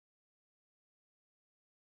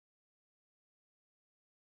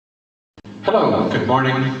Hello, good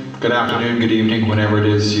morning, good afternoon, good evening, whenever it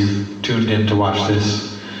is you've tuned in to watch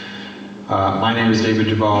this. My name is David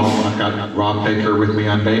Duvall. I've got Rob Baker with me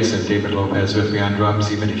on bass and David Lopez with me on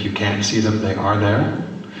drums. Even if you can't see them, they are there.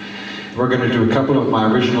 We're going to do a couple of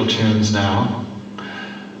my original tunes now.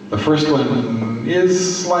 The first one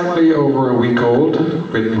is slightly over a week old,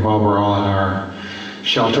 written while we're all in our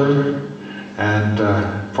shelter. And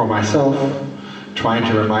for myself, trying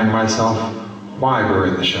to remind myself why we're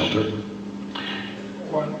in the shelter.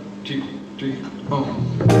 1, 2, 3,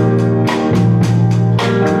 boom.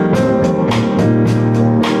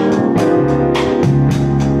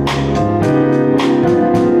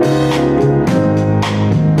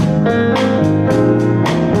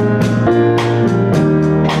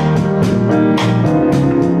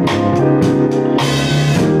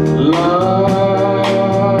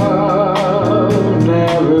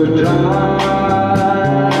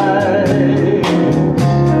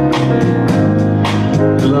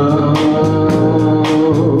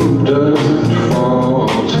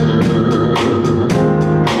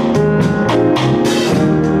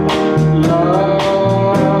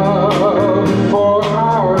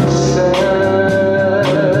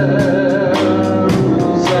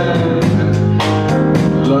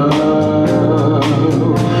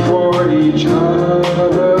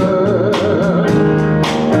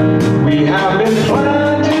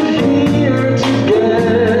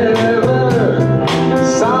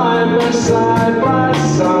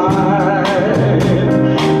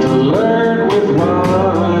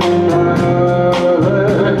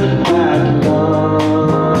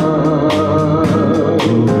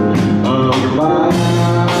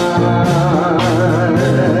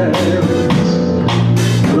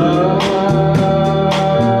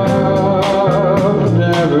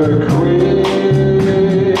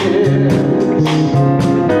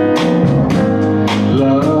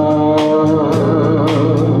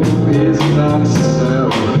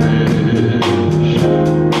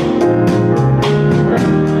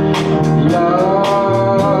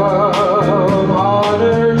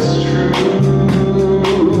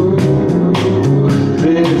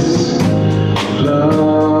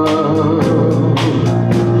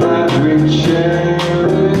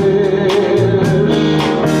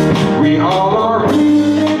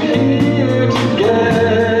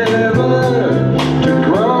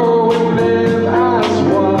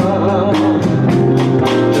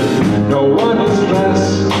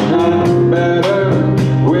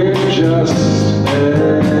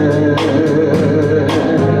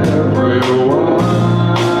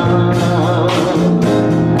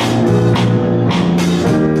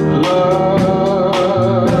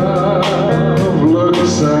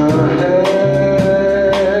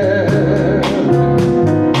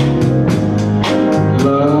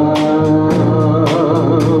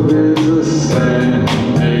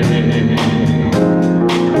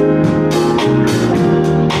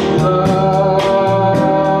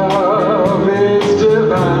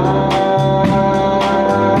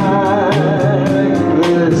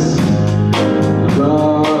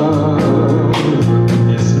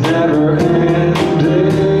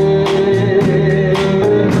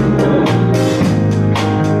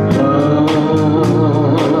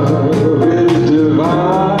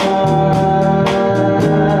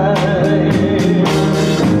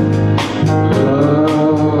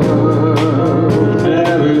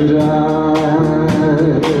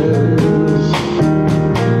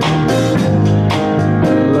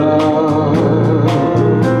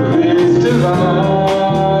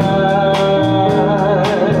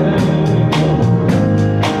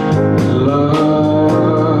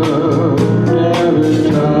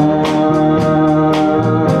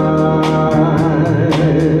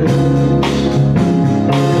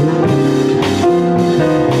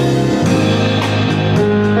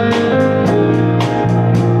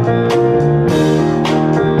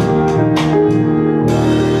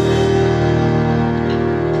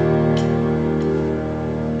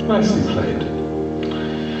 Nicely played.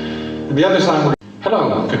 And the other song,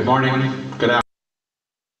 hello, good morning, good afternoon.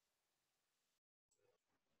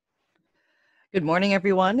 Good morning,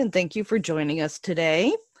 everyone, and thank you for joining us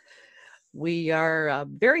today. We are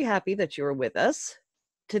very happy that you are with us.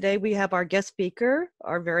 Today we have our guest speaker,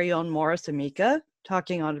 our very own Morris Amica,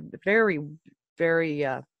 talking on a very, very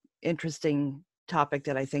interesting topic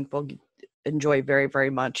that I think we'll enjoy very, very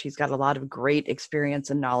much. He's got a lot of great experience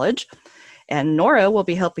and knowledge. And Nora will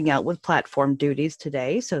be helping out with platform duties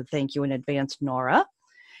today. So thank you in advance, Nora.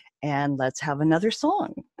 And let's have another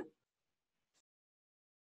song.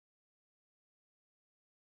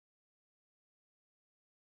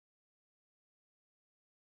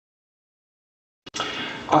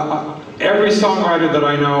 Every songwriter that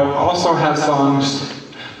I know also has songs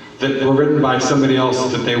that were written by somebody else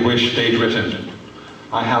that they wish they'd written.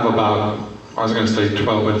 I have about, I was going to say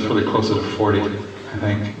 12, but it's really closer to 40, I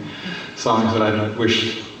think, songs that I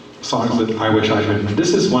wish I'd written.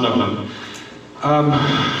 This is one of them.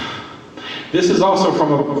 This is also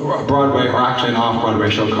from a Broadway, or actually an off-Broadway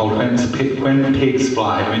show called When Pigs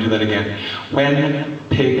Fly. Let me do that again. When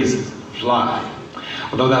Pigs Fly.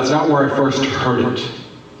 Although that's not where I first heard it.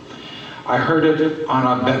 I heard it on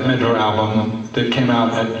a Bette Midler album that came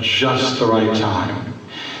out at just the right time.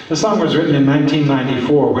 The song was written in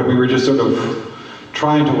 1994 when we were just sort of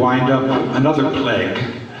trying to wind up another plague,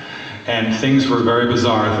 and things were very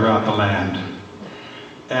bizarre throughout the land.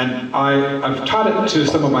 And I've taught it to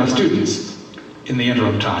some of my students in the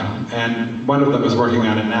interim time, and one of them is working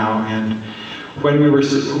on it now. And when we were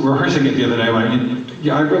rehearsing it the other day, I went,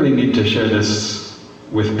 yeah, I really need to share this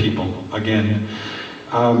with people again.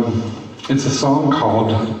 It's a song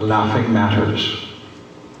called Laughing Matters.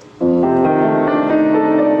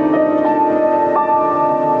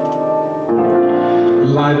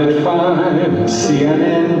 Live at 5,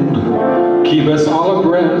 CNN, keep us all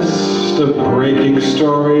abreast of breaking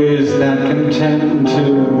stories that can tend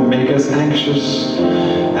to make us anxious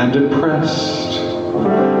and depressed.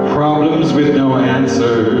 Problems with no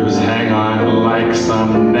answers hang on like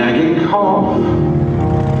some nagging cough.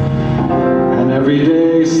 And every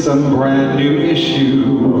day some brand new issue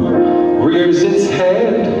rears its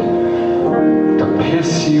head to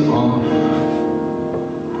piss you off.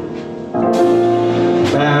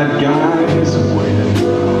 Bad guys win,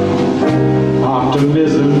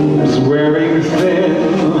 optimism's wearing thin,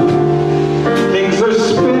 things are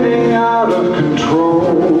spinning out of control,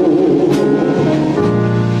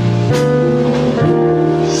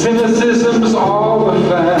 cynicism's all the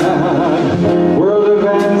fad, world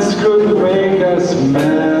events could make us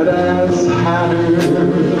mad as hatters,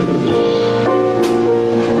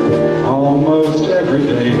 almost every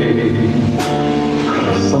day.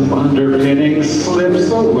 Some underpinning slips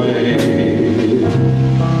away.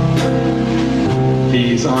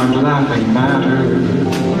 These aren't laughing matters.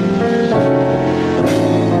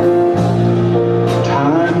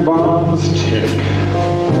 Time bombs tick.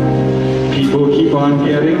 People keep on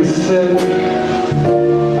getting sick.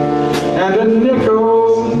 And a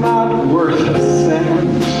nickel's not worth a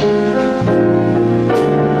cent.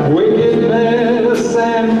 Wickedness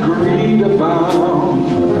and greed abound.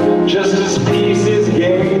 Just as peace is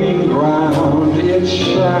gaining ground, it's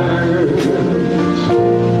shattered.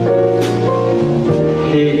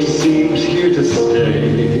 Hate seems here to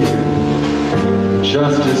stay.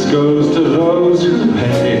 Justice goes to those who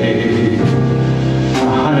pay.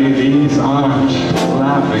 Honey, these aren't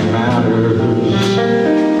laughing matters.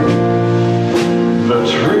 The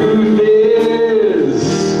truth is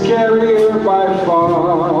scarier by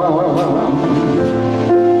far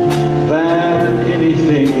than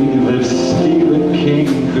anything that Stephen King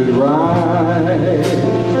could write.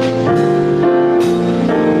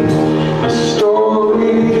 The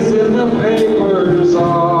stories in the papers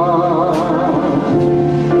are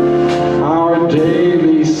our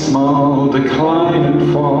daily small decline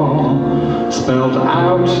and fall, spelled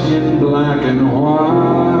out in black and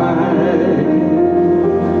white.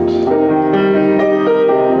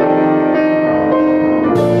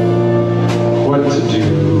 What to do?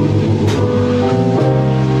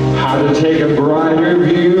 How to take a brighter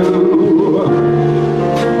view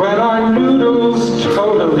when our noodles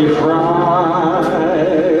totally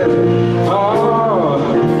fried. Oh,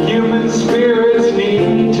 human spirits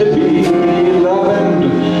need to be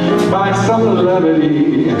leavened by some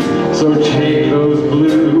levity. So take those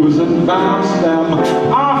blues and bounce them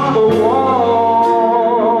off the wall.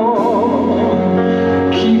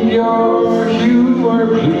 Keep your humor,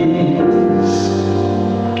 please.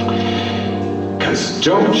 'Cause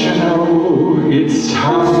don't you know it's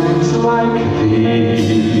times like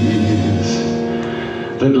these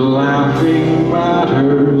that laughing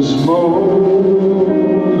matters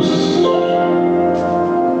most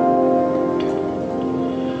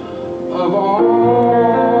of all.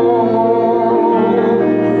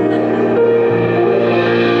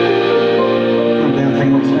 The damn thing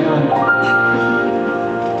won't stay on.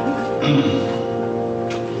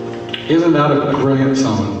 Isn't that a brilliant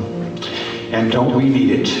song? And don't we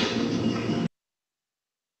need it?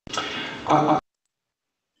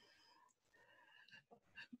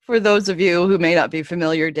 For those of you who may not be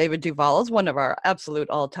familiar, David Duvall is one of our absolute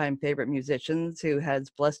all-time favorite musicians who has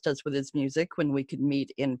blessed us with his music when we could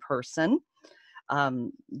meet in person.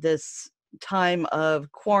 This time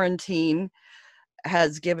of quarantine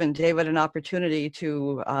has given David an opportunity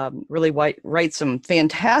to really write some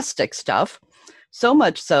fantastic stuff. So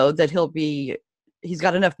much so that he's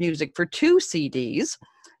got enough music for 2 CDs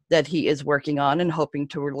that he is working on and hoping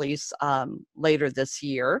to release later this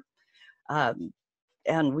year.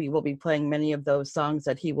 And we will be playing many of those songs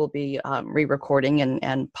that he will be re-recording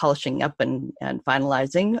and polishing up and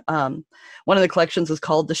finalizing. One of the collections is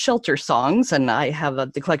called The Shelter Songs, and I have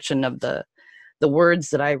the collection of the words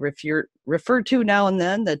that I refer to now and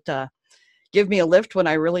then that give me a lift when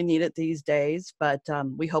I really need it these days. But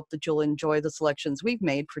we hope that you'll enjoy the selections we've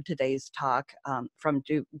made for today's talk from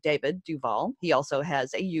David Duvall. He also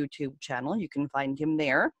has a YouTube channel. You can find him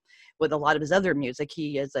there with a lot of his other music.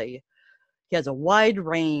 He has a wide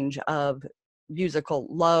range of musical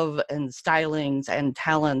love and stylings and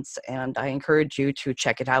talents, and I encourage you to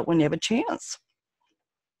check it out when you have a chance.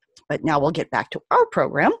 But now we'll get back to our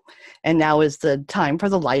program, and now is the time for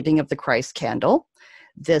the lighting of the Christ candle.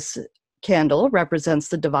 This candle represents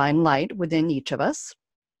the divine light within each of us.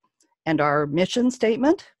 And our mission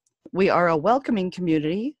statement: we are a welcoming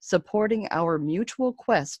community supporting our mutual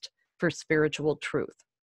quest for spiritual truth.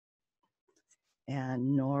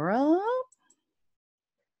 And Nora?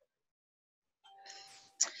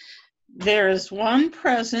 There is one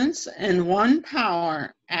presence and one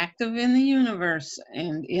power active in the universe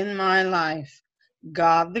and in my life,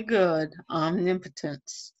 God the Good,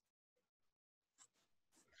 Omnipotence.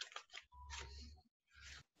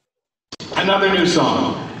 Another new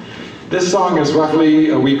song. This song is roughly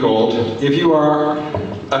a week old. If you are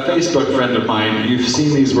a Facebook friend of mine, you've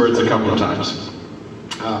seen these words a couple of times.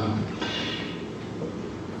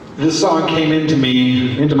 This song came into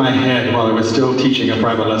my head while I was still teaching a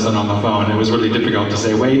private lesson on the phone. It was really difficult to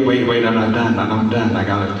say, wait, I'm not done, I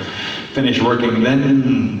gotta finish working,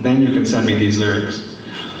 then you can send me these lyrics.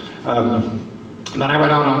 Then I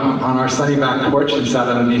went out on our sunny back porch and sat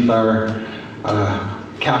underneath our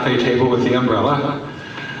cafe table with the umbrella.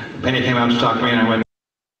 Penny came out to talk to me and I went,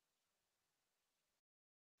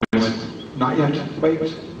 not yet,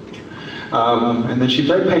 wait. And then she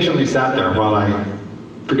very patiently sat there while I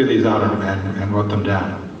figured these out and wrote them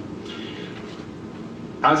down.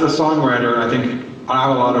 As a songwriter, I think I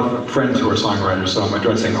have a lot of friends who are songwriters, so I'm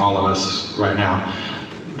addressing all of us right now.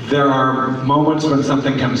 There are moments when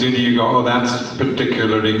something comes into you, go, oh, that's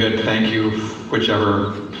particularly good, thank you,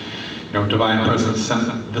 whichever divine presence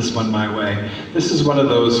sent this one my way. This is one of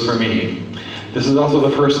those for me. This is also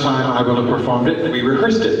the first time I will have performed it. We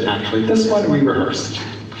rehearsed it, actually. This one we rehearsed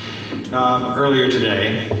earlier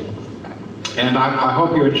today. And I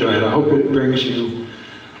hope you enjoy it. I hope it brings you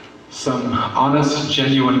some honest,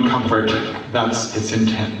 genuine comfort. That's its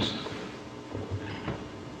intent.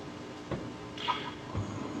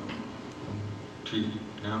 Two,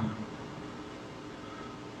 now.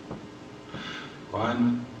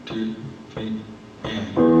 1, 2, 3,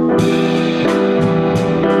 and.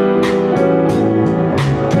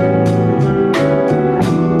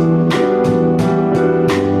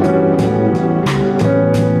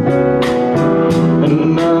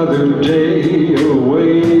 Another day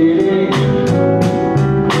awaiting,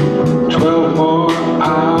 12 more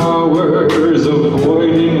hours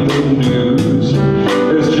avoiding the news.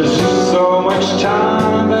 There's just so much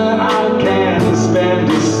time that I can't spend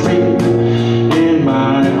asleep in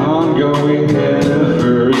my ongoing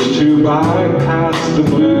efforts to bypass the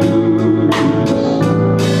blues.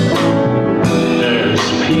 There's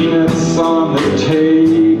peanuts on the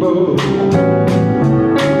table,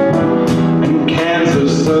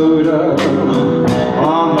 soda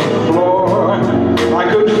on the floor.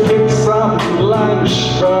 I could fix some lunch,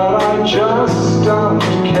 but I just don't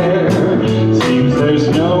care. Seems there's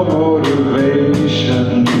no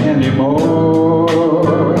motivation anymore.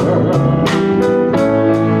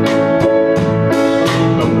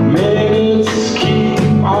 The minutes keep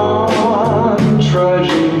on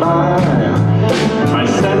trudging by. My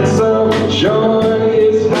sense of joy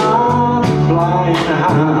is not flying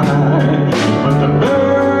high, but the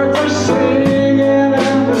birds are singing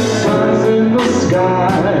and the sun's in the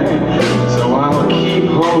sky, so I'll keep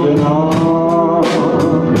holding on.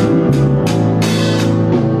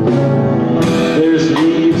 There's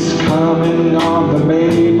leaves coming on the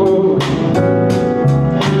maple,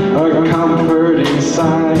 a comforting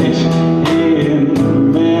sight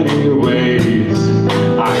in many ways.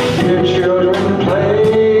 I hear children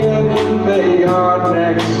playing in the yard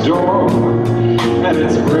next door, and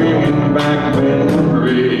it's bringing back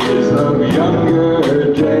memories of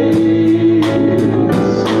younger days.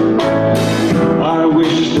 I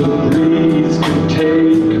wish the breeze could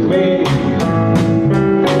take me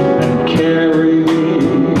and carry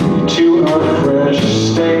me to a fresh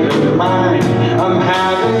state of mind, a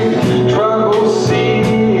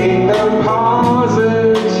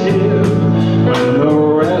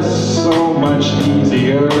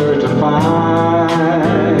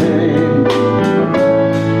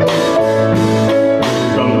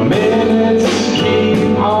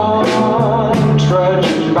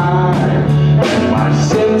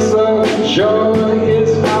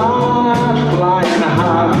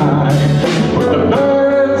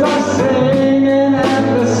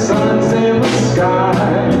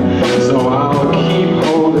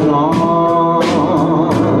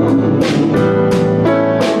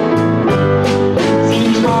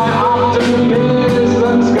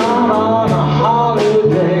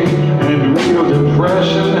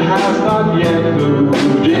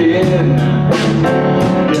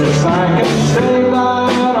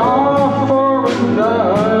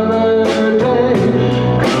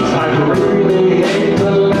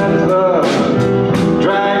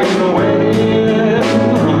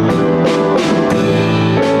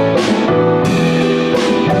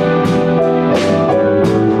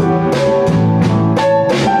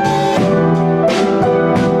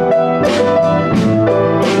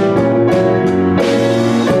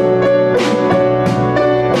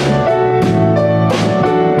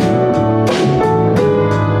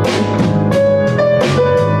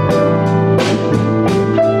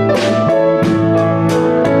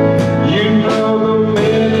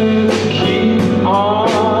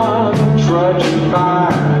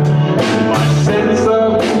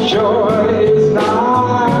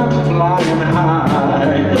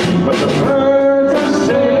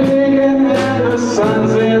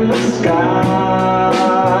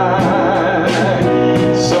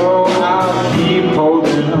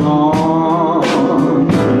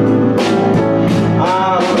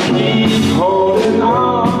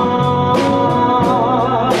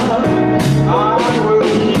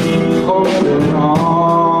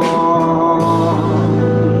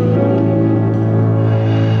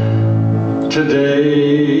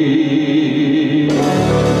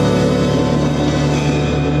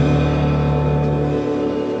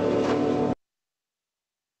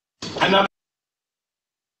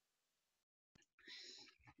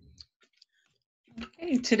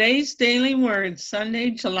Okay, today's daily word,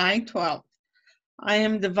 Sunday, July 12th. I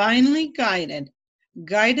am divinely guided.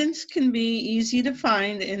 Guidance can be easy to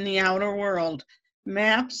find in the outer world.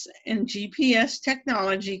 Maps and GPS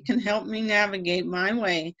technology can help me navigate my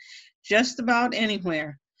way just about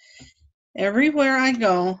anywhere. Everywhere I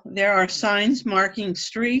go, there are signs marking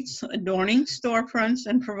streets, adorning storefronts,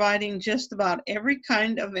 and providing just about every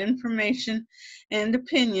kind of information and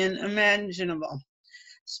opinion imaginable.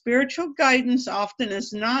 Spiritual guidance often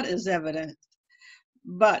is not as evident,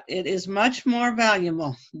 but it is much more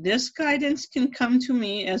valuable. This guidance can come to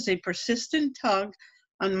me as a persistent tug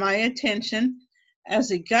on my attention,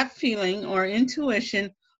 as a gut feeling or intuition,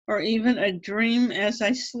 or even a dream as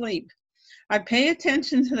I sleep. I pay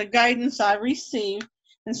attention to the guidance I receive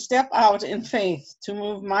and step out in faith to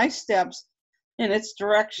move my steps in its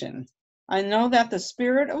direction. I know that the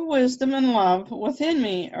spirit of wisdom and love within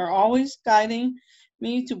me are always guiding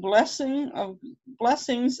me to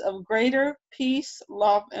blessings of greater peace,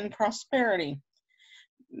 love, and prosperity.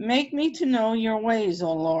 Make me to know your ways,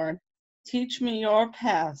 O Lord. Teach me your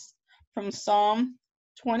paths. From Psalm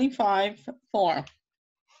 25:4.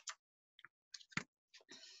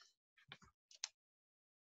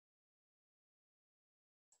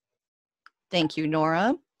 Thank you,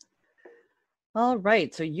 Nora. All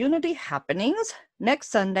right, so Unity Happenings.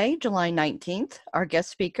 Next Sunday, July 19th, our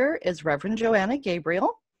guest speaker is Reverend Joanna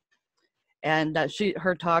Gabriel. And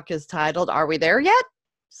her talk is titled, Are We There Yet?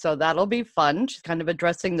 So that'll be fun. She's kind of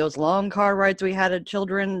addressing those long car rides we had as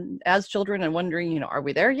children and wondering, are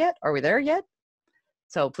we there yet? Are we there yet?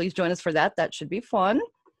 So please join us for that. That should be fun.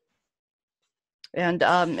 And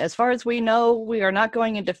as far as we know, we are not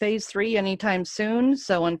going into phase 3 anytime soon.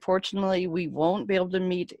 So unfortunately, we won't be able to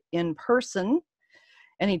meet in person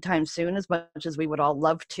anytime soon, as much as we would all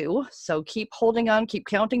love to. So keep holding on, keep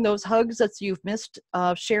counting those hugs that you've missed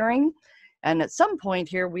sharing. And at some point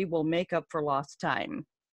here, we will make up for lost time.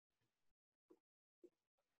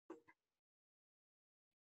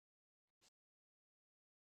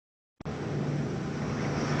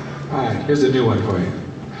 All right, here's a new one for you.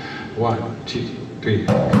 1, 2, 3.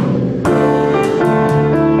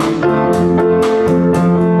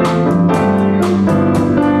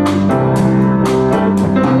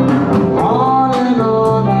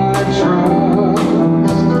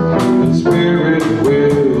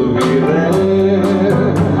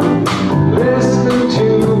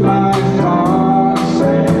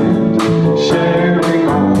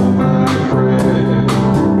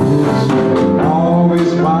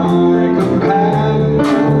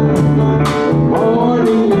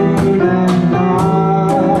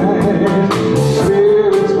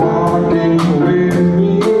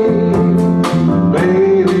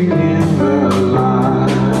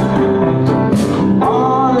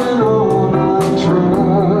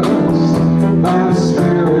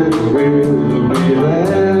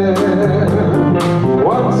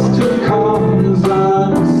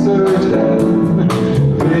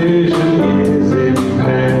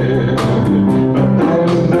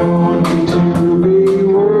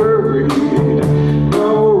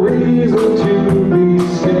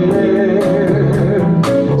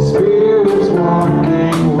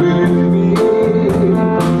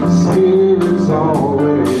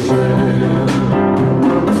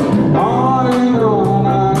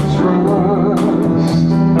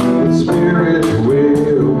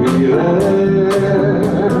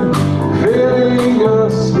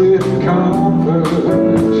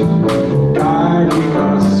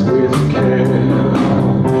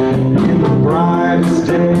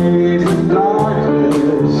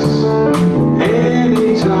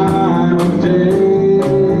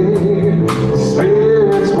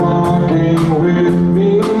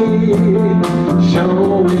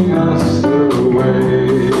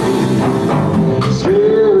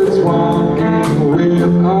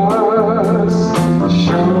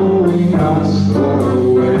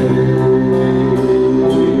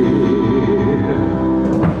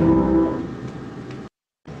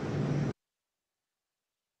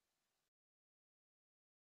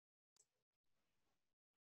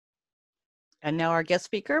 And now our guest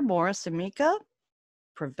speaker, Morris Amika,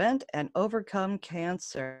 Prevent and Overcome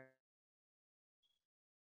Cancer.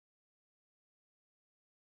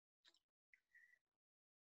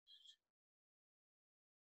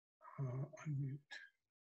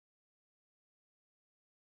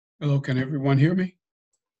 Hello, can everyone hear me?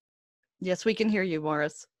 Yes, we can hear you,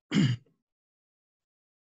 Morris. Thank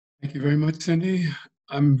you very much, Cindy.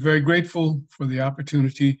 I'm very grateful for the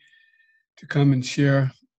opportunity to come and share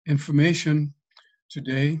information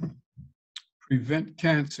today. Prevent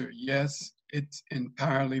cancer. Yes, it's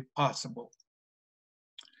entirely possible.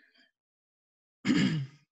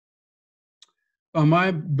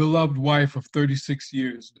 My beloved wife of 36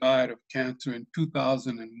 years died of cancer in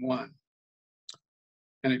 2001.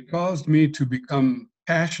 And it caused me to become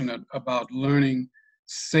passionate about learning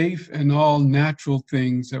safe and all natural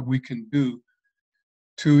things that we can do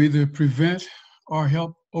to either prevent or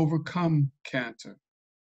help overcome cancer.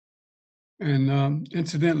 And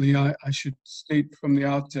incidentally, I should state from the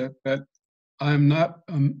outset that I'm not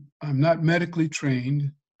medically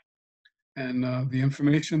trained, and the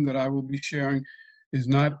information that I will be sharing is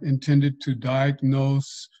not intended to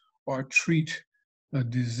diagnose or treat a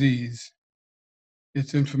disease.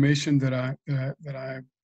 It's information that I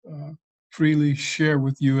freely share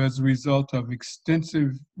with you as a result of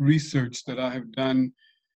extensive research that I have done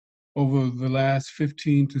over the last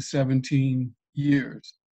 15 to 17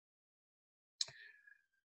 years.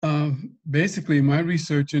 Basically, my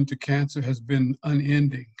research into cancer has been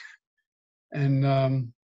unending, and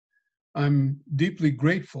I'm deeply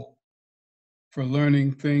grateful for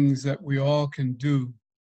learning things that we all can do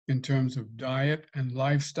in terms of diet and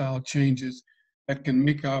lifestyle changes that can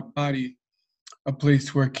make our body a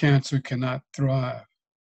place where cancer cannot thrive.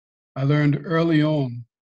 I learned early on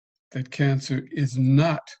that cancer is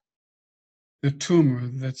not the tumor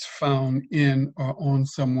that's found in or on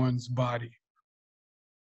someone's body.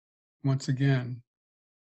 Once again,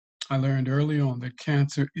 I learned early on that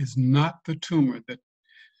cancer is not the tumor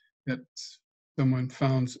that someone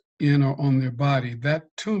found in or on their body. That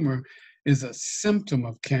tumor is a symptom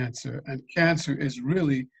of cancer, and cancer is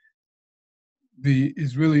really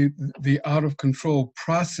the out of control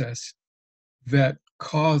process that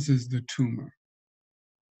causes the tumor.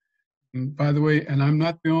 And by the way, and I'm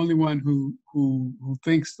not the only one who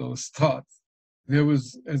thinks those thoughts. There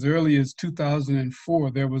was, as early as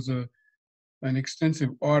 2004, there was an extensive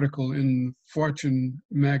article in Fortune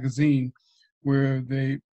magazine where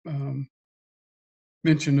they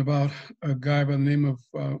mentioned about a guy by the name of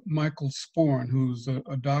Michael Sporn, who's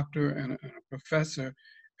a doctor and a professor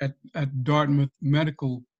at Dartmouth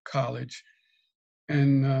Medical College.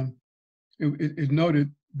 And it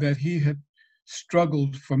noted that he had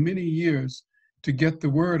struggled for many years to get the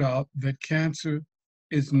word out that cancer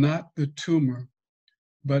is not the tumor,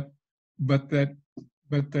 but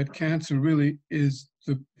that cancer really is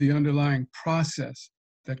the underlying process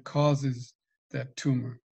that causes that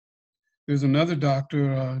tumor. There's another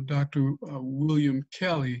doctor, Dr. William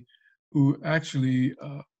Kelly, who actually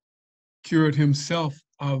cured himself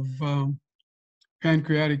of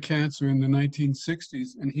pancreatic cancer in the 1960s,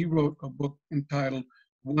 and he wrote a book entitled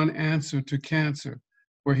One Answer to Cancer,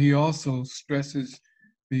 where he also stresses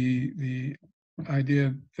the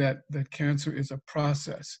idea that cancer is a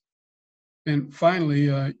process. And finally,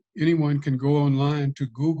 anyone can go online to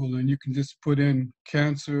Google and you can just put in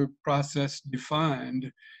cancer process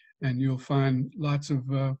defined, and you'll find lots of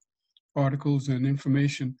articles and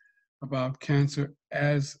information about cancer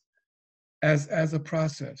as a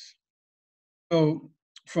process. So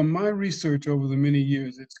from my research over the many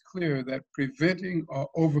years, it's clear that preventing or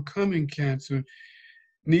overcoming cancer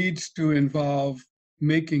needs to involve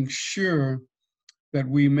making sure that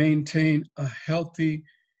we maintain a healthy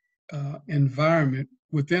environment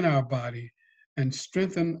within our body and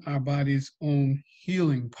strengthen our body's own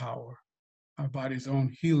healing power,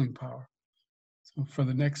 So for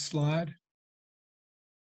the next slide.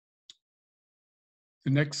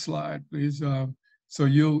 The next slide, please. So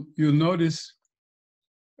you'll notice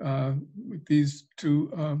with these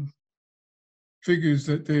two figures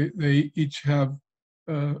that they each have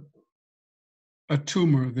a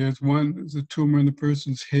tumor. There's a tumor in the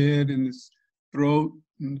person's head, in his throat,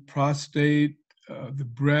 in the prostate, the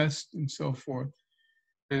breast, and so forth.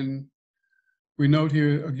 And we note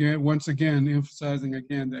here again, once again, emphasizing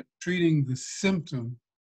again that treating the symptom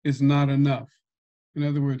is not enough. In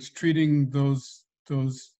other words, treating those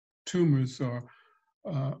tumors or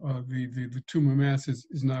the tumor mass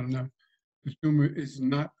is not enough. The tumor is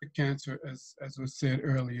not the cancer, as was said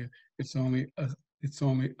earlier. It's only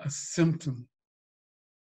a symptom.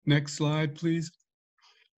 Next slide, please.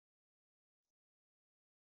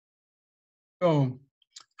 So,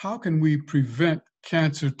 how can we prevent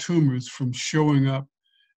cancer tumors from showing up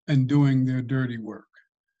and doing their dirty work?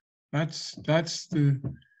 That's the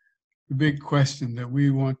big question that we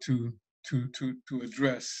want to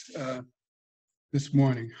address this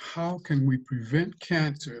morning. How can we prevent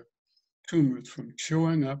cancer tumors from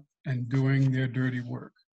showing up and doing their dirty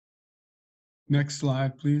work? Next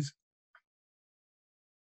slide, please.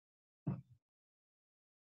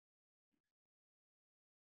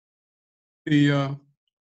 The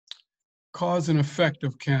cause and effect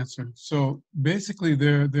of cancer. So basically,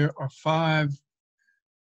 there are five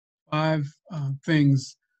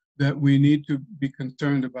things that we need to be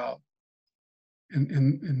concerned about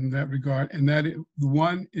in that regard. And that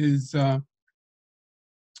one is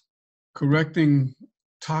correcting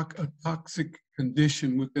a toxic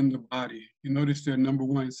condition within the body. You notice there, number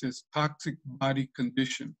one, it says toxic body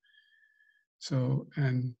condition. So,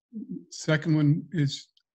 and second one is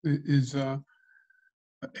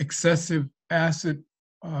excessive acid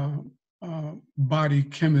body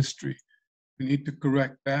chemistry. We need to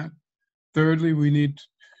correct that. Thirdly, we need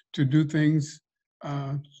to do things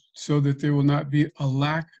so that there will not be a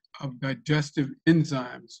lack of digestive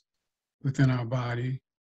enzymes within our body.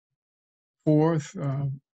 Fourth,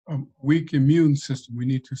 a weak immune system. We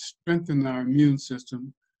need to strengthen our immune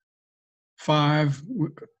system. 5,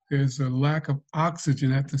 there's a lack of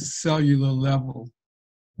oxygen at the cellular level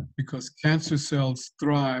because cancer cells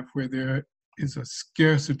thrive where there is a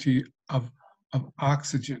scarcity of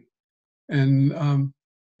oxygen. And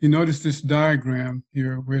you notice this diagram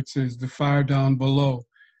here where it says the fire down below.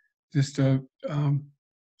 Just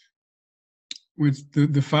with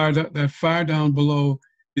that fire down below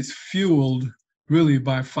is fueled really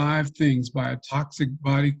by 5 things: by a toxic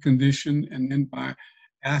body condition, and then by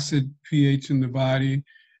acid pH in the body,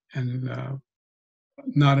 and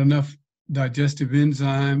not enough digestive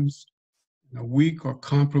enzymes, a weak or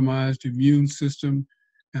compromised immune system,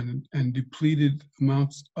 and depleted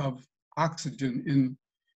amounts of oxygen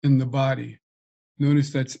in the body. Notice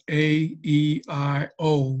that's A, E, I,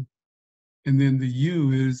 O, and then the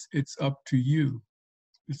U is it's up to you.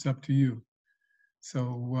 It's up to you.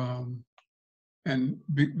 So, and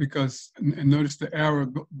notice the arrow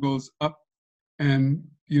goes up, and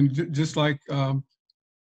just like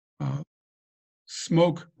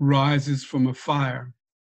smoke rises from a fire.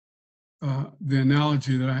 The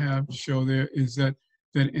analogy that I have to show there is that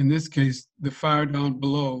in this case, the fire down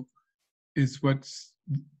below is what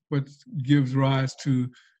gives rise to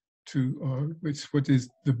what is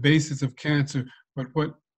the basis of cancer, but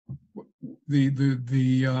what the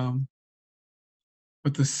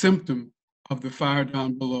symptom of the fire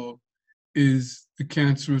down below is the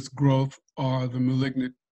cancerous growth or the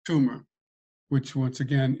malignant tumor, which once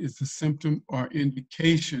again is the symptom or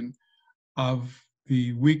indication of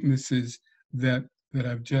the weaknesses that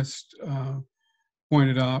I've just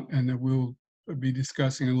pointed out and that we'll be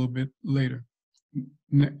discussing a little bit later.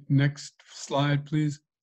 Next slide, please.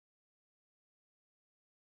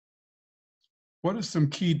 What are some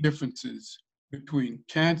key differences between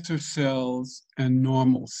cancer cells and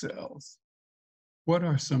normal cells? What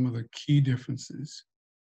are some of the key differences?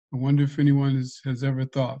 I wonder if anyone has ever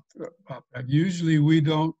thought about that. Usually we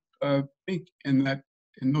don't think in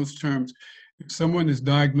those terms. If someone is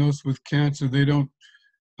diagnosed with cancer, they don't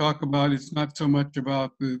talk about, it's not so much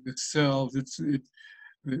about the cells,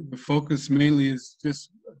 the focus mainly is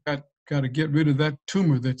just got to get rid of that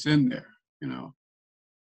tumor that's in there,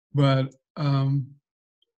 But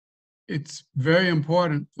it's very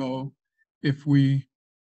important, though, if we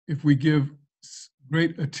give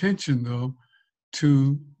great attention, though,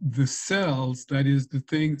 to the cells, that is, the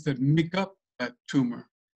things that make up that tumor.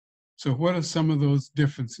 So what are some of those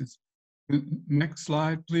differences? Next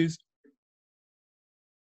slide, please.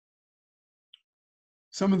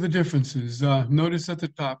 Some of the differences. Notice at the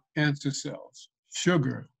top, cancer cells,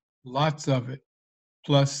 sugar, lots of it,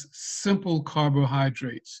 plus simple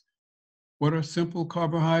carbohydrates. What are simple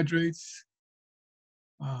carbohydrates?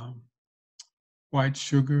 White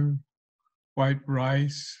sugar, white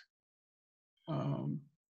rice,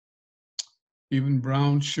 even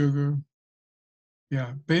brown sugar.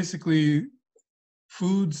 Yeah, basically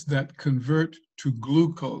foods that convert to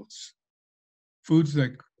glucose. Foods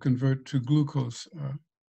that convert to glucose are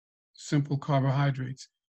simple carbohydrates.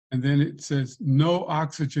 And then it says no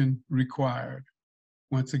oxygen required.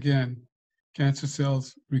 Once again, cancer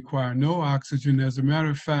cells require no oxygen. As a matter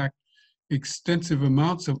of fact, extensive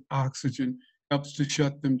amounts of oxygen helps to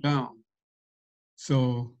shut them down.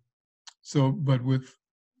 But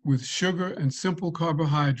with sugar and simple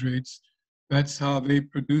carbohydrates, that's how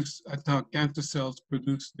cancer cells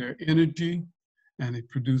produce their energy, and they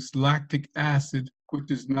produce lactic acid,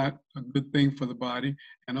 which is not a good thing for the body,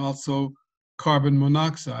 and also carbon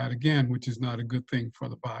monoxide, again, which is not a good thing for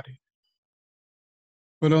the body.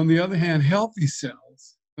 But on the other hand, healthy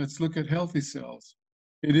cells, let's look at healthy cells.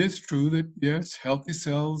 It is true that, yes, healthy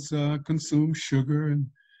cells consume sugar and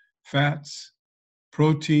fats,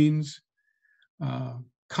 proteins,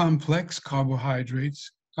 complex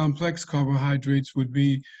carbohydrates. Complex carbohydrates would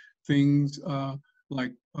be things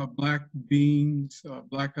like black beans,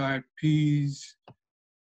 black-eyed peas,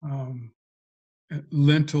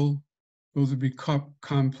 lentil. Those would be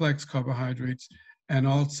complex carbohydrates. And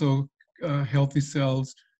also healthy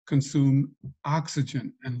cells consume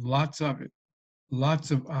oxygen, and lots of it,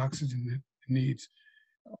 lots of oxygen it needs.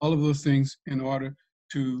 All of those things in order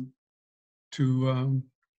to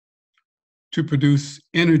produce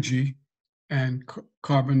energy and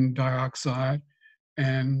carbon dioxide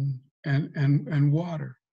and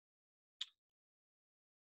water.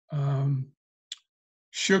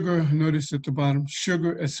 Sugar, notice at the bottom,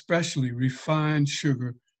 sugar, especially refined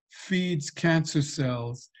sugar, feeds cancer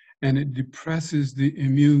cells and it depresses the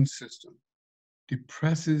immune system.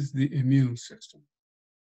 Depresses the immune system.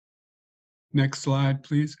 Next slide,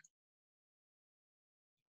 please.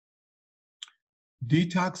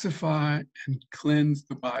 Detoxify and cleanse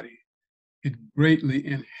the body. It greatly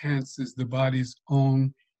enhances the body's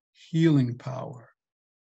own healing power.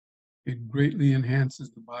 It greatly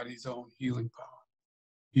enhances the body's own healing power.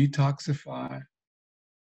 Detoxify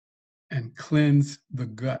and cleanse the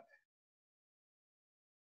gut.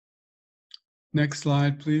 Next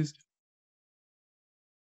slide, please.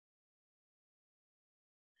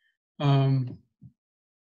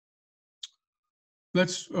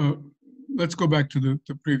 Let's go back to the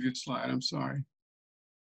previous slide. I'm sorry.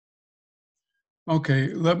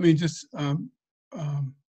 Okay, let me just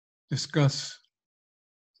discuss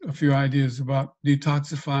a few ideas about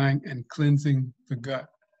detoxifying and cleansing the gut.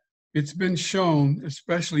 It's been shown,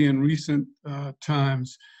 especially in recent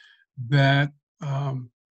times, that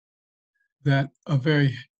that a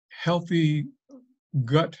very healthy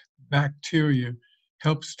gut bacteria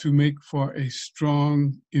helps to make for a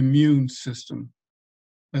strong immune system.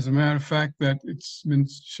 As a matter of fact, that it's been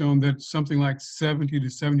shown that something like 70 to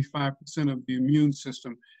 75% of the immune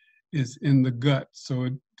system is in the gut. So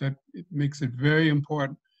it makes it very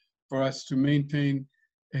important for us to maintain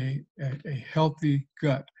a healthy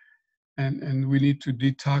gut. And we need to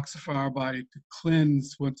detoxify our body to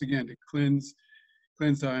cleanse, once again, to cleanse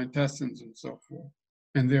our intestines and so forth.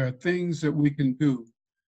 And there are things that we can do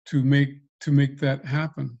to make that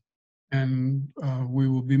happen. And we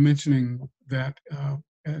will be mentioning that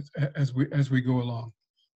as we go along.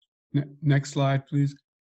 Next slide, please.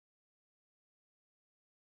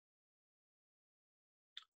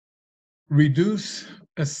 Reduce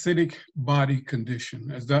acidic body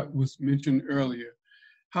condition, as that was mentioned earlier.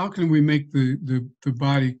 How can we make the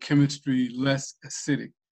body chemistry less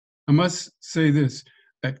acidic? I must say this,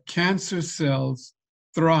 that cancer cells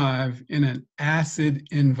thrive in an acid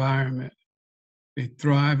environment. They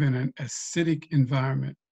thrive in an acidic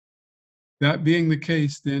environment. That being the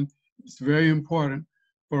case, then it's very important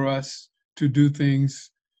for us to do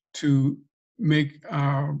things to make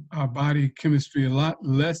our body chemistry a lot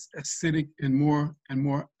less acidic and more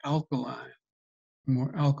alkaline,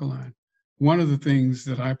 One of the things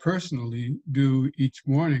that I personally do each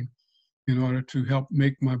morning in order to help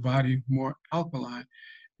make my body more alkaline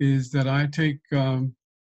is that I take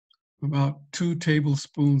about 2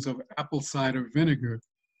 tablespoons of apple cider vinegar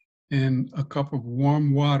in a cup of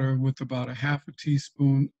warm water with about a half a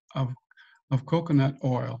teaspoon of coconut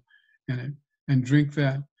oil in it, and drink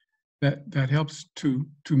that. That helps to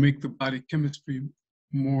make the body chemistry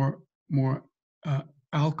more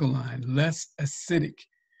alkaline, less acidic.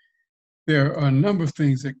 There are a number of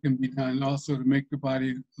things that can be done also to make the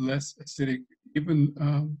body less acidic. Even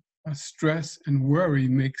stress and worry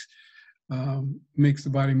makes the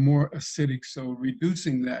body more acidic. So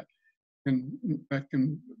reducing that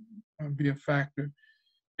can be a factor.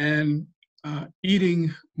 And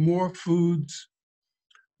eating more foods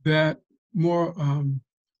more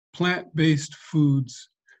plant-based foods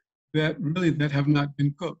that have not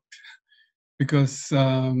been cooked. Because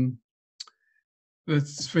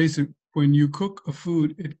let's face it, when you cook a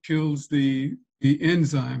food, it kills the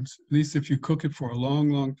enzymes. At least if you cook it for a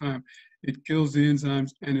long time, it kills the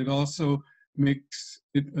enzymes, and it also makes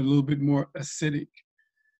it a little bit more acidic.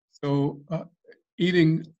 So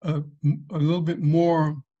eating a little bit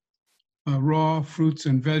more raw fruits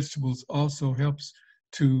and vegetables also helps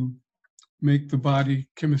to make the body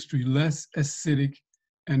chemistry less acidic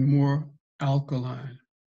and more alkaline.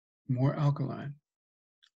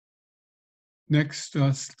 Next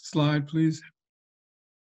slide, please.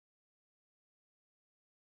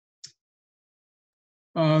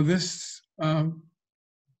 This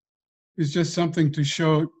is just something to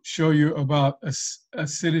show you about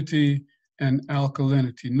acidity and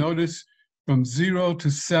alkalinity. Notice from 0 to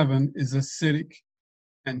 7 is acidic,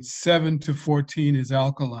 and 7 to 14 is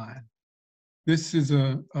alkaline. This is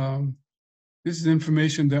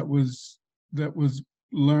information that was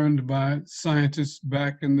learned by scientists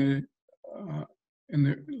back in the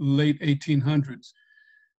late 1800s.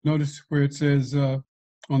 Notice where it says on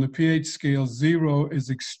the pH scale, 0 is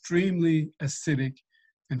extremely acidic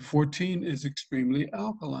and 14 is extremely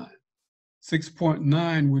alkaline.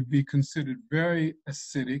 6.9 would be considered very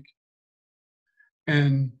acidic,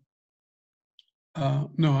 and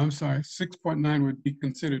no, I'm sorry, 6.9 would be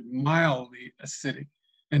considered mildly acidic,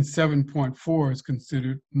 and 7.4 is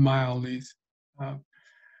considered mildly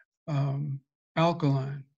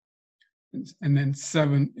alkaline, and then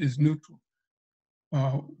 7 is neutral.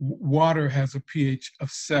 Water has a pH of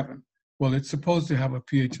 7. Well, it's supposed to have a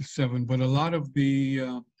pH of 7, but a lot of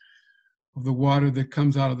the water that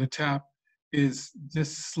comes out of the tap is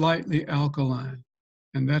just slightly alkaline.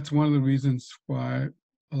 And that's one of the reasons why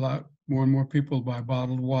a lot more and more people buy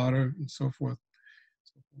bottled water and so forth.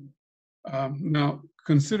 Now,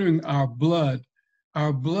 considering our blood,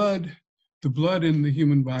 the blood in the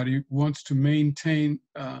human body wants to maintain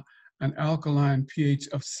an alkaline pH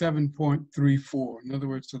of 7.34. In other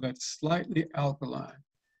words, so that's slightly alkaline.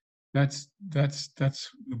 That's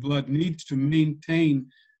the blood needs to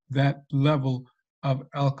maintain that level of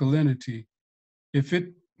alkalinity. If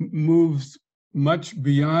it moves much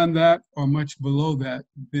beyond that or much below that,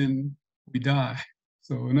 then we die.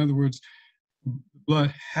 So in other words,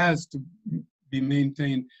 blood has to be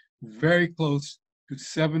maintained very close to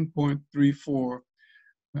 7.34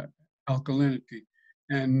 alkalinity.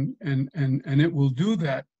 And it will do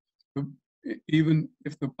that even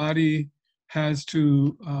if the body has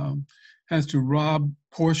to rob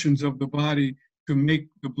portions of the body to make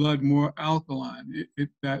the blood more alkaline. It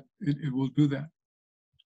will do that.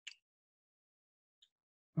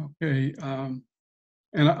 Okay, and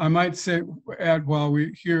I might add while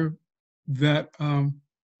we're here that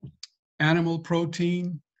animal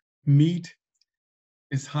protein, meat,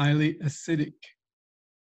 is highly acidic.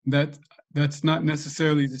 That's not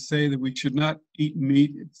necessarily to say that we should not eat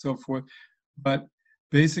meat and so forth, but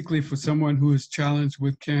basically for someone who is challenged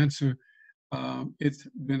with cancer, it's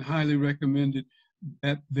been highly recommended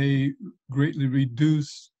that they greatly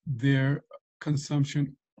reduce their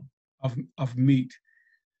consumption of meat.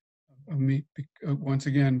 Once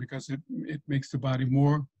again, because it makes the body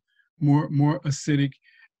more acidic,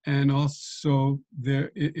 and also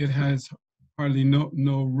it has hardly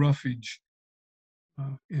no roughage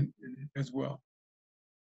in it as well.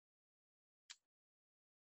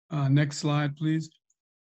 Next slide, please.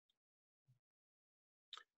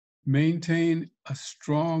 Maintain a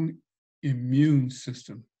strong immune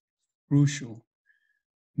system. Crucial.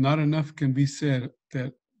 Not enough can be said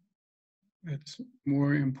that it's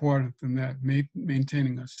more important than that,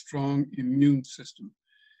 maintaining a strong immune system.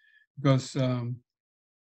 Because a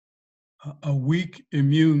weak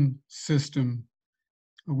immune system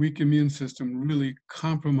really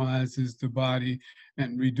compromises the body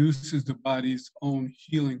and reduces the body's own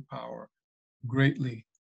healing power greatly.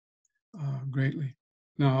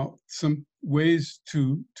 Now, some ways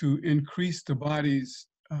to increase the body's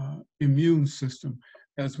immune system,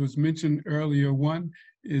 as was mentioned earlier, one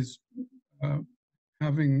is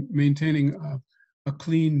maintaining a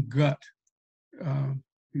clean gut,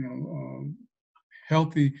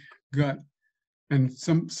 healthy gut, and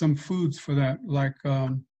some foods for that, like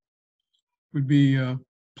would be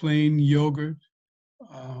plain yogurt,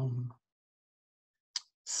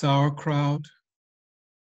 sauerkraut,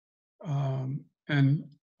 and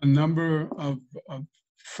a number of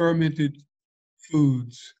fermented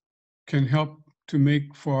foods can help to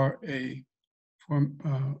make for a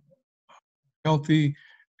healthy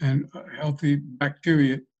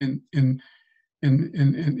bacteria in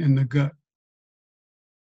the gut.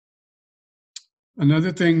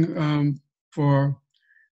 Another thing for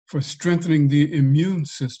strengthening the immune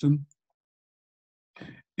system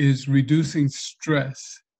is reducing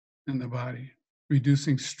stress in the body.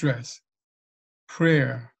 Reducing stress,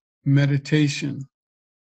 prayer, meditation,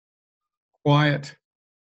 quiet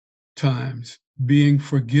times, being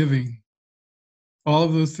forgiving, all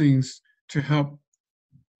of those things to help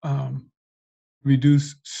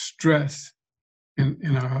reduce stress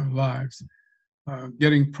in our lives.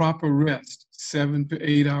 Getting proper rest, 7 to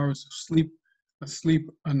 8 hours of sleep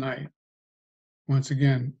a night. Once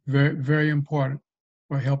again, very, very important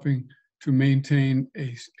for helping to maintain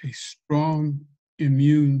a strong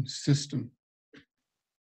immune system.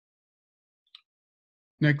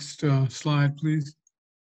 Next slide, please.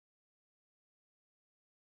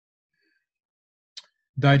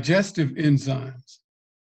 Digestive enzymes.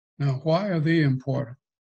 Now, why are they important?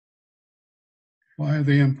 Why are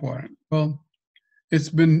they important? Well, it's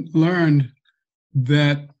been learned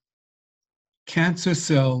that cancer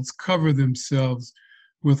cells cover themselves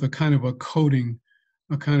with a kind of a coating,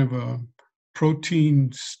 a kind of a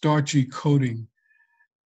protein starchy coating.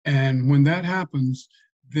 And when that happens,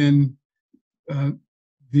 then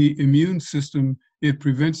the immune system it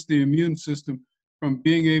prevents the immune system from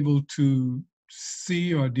being able to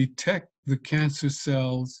see or detect the cancer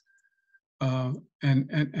cells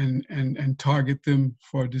and target them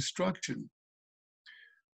for destruction.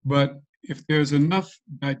 But if there's enough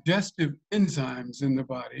digestive enzymes in the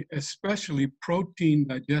body, especially protein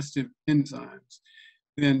digestive enzymes,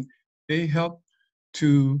 then they help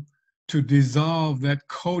to dissolve that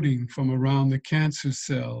coating from around the cancer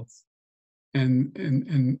cells. And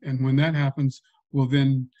when that happens, well,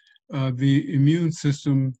 then the immune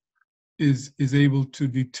system is able to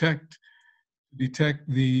detect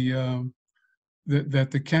the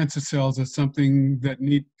that the cancer cells are something that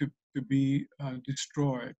need to be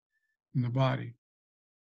destroyed in the body.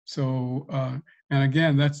 So and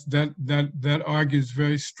again, that argues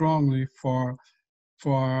very strongly for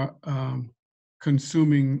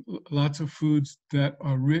consuming lots of foods that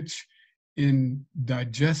are rich in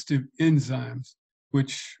digestive enzymes,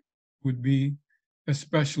 which would be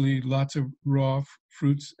especially lots of raw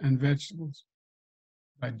fruits and vegetables.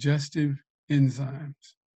 Digestive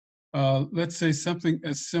enzymes. Let's say something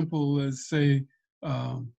as simple as, say,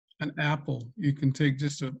 an apple. You can take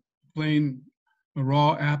just a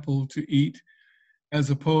raw apple to eat, as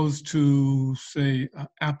opposed to, say,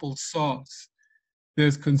 applesauce.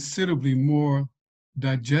 There's considerably more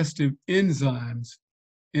digestive enzymes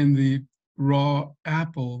in the raw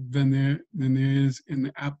apple than there is in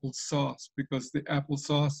the applesauce, because the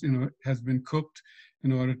applesauce, has been cooked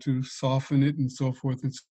in order to soften it and so forth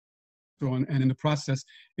and so on. And in the process,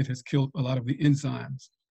 it has killed a lot of the enzymes.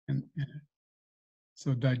 And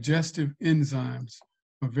so digestive enzymes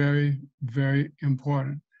are very, very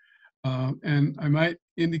important. And I might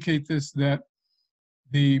indicate this, that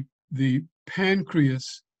the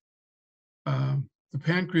pancreas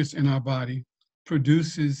in our body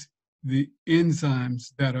produces the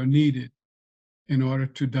enzymes that are needed in order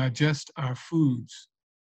to digest our foods.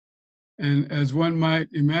 And as one might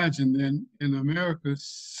imagine, then in America,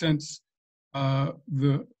 since a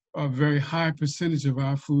very high percentage of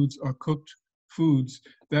our foods are cooked foods,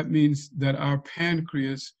 that means that our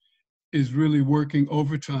pancreas is really working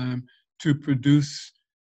overtime to produce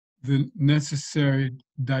the necessary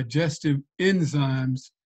digestive enzymes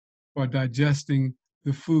for digesting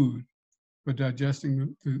the food, for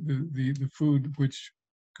digesting the food which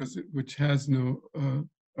has no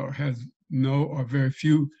or very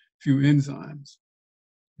few enzymes.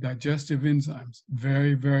 Digestive enzymes,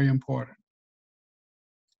 very, very important.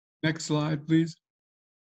 Next slide, please.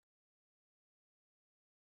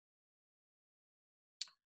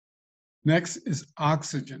 Next is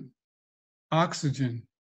oxygen. Oxygen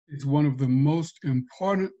is one of the most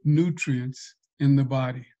important nutrients in the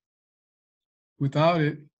body. Without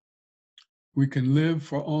it, we can live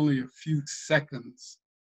for only a few seconds.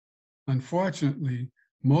 Unfortunately,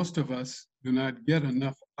 most of us do not get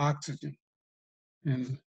enough oxygen. And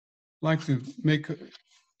I'd like to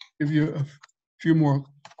give you a few more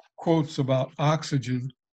quotes about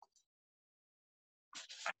oxygen.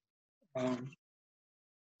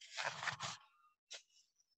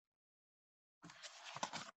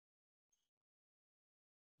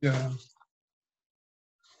 Yeah.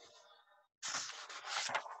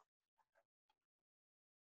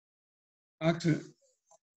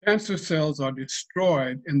 Cancer cells are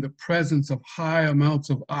destroyed in the presence of high amounts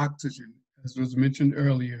of oxygen, as was mentioned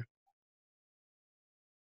earlier.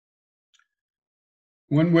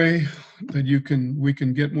 One way that we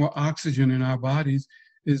can get more oxygen in our bodies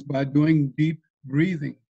is by doing deep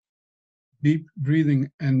breathing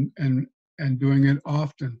and doing it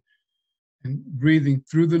often, and breathing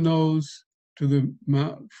through the nose to the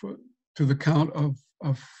mouth to the count of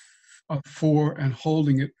 4, and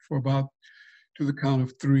holding it for about to the count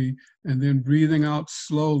of 3, and then breathing out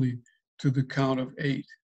slowly to the count of 8.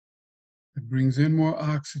 It brings in more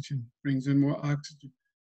oxygen,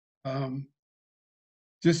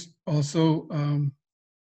 just also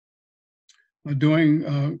doing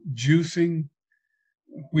juicing,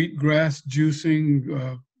 wheatgrass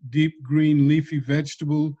juicing, deep green leafy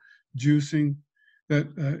vegetable juicing, that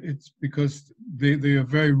it's because they are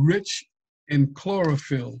very rich in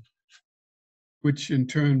chlorophyll, which in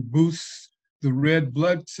turn boosts the red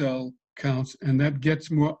blood cell counts, and that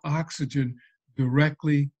gets more oxygen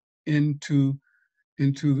directly into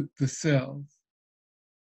the cells.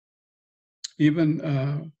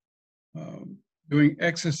 Even doing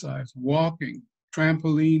exercise, walking,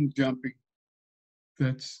 trampoline jumping,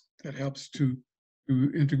 that helps to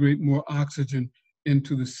integrate more oxygen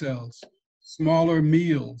into the cells. Smaller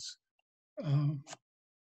meals,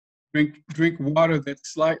 drink water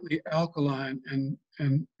that's slightly alkaline and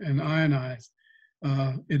ionized.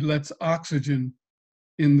 It lets oxygen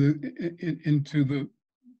into the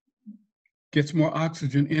gets more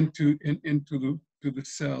oxygen into the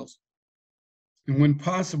cells. And when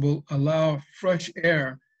possible, allow fresh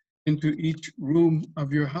air into each room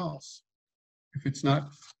of your house, if it's not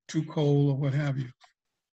too cold or what have you.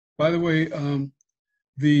 By the way,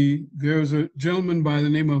 there's a gentleman by the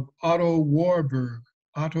name of Otto Warburg,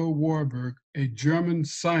 a German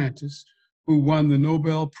scientist who won the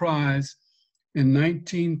Nobel Prize in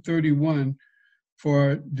 1931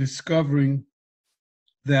 for discovering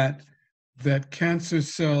that cancer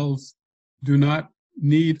cells do not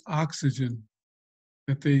need oxygen,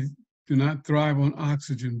 that they do not thrive on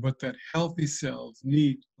oxygen, but that healthy cells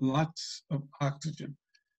need lots of oxygen.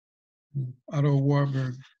 Otto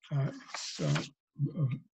Warburg, a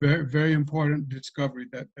very, very important discovery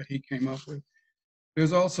that he came up with.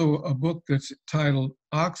 There's also a book that's titled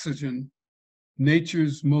Oxygen,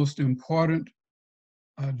 Nature's Most Important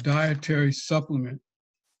Dietary Supplement.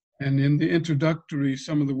 And in the introductory,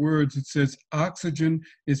 some of the words, it says, oxygen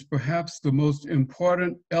is perhaps the most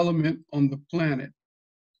important element on the planet.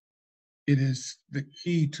 It is the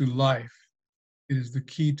key to life. It is the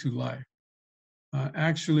key to life.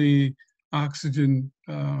 Actually, oxygen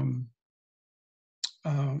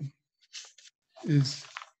is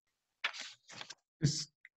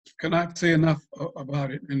cannot say enough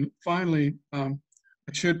about it. And finally, I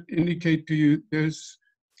should indicate to you, there's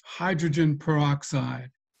hydrogen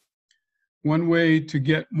peroxide. One way to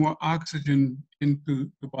get more oxygen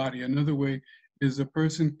into the body. Another way is a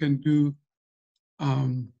person can do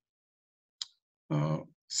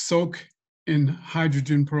soak in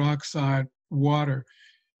hydrogen peroxide water.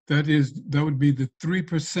 That would be the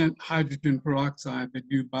 3% hydrogen peroxide that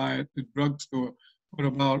you buy at the drugstore. Put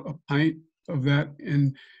about a pint of that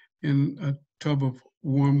in a tub of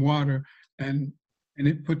warm water, and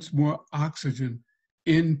it puts more oxygen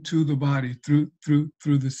into the body through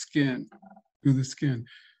the skin.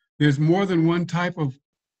 There's more than one type of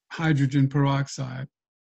hydrogen peroxide.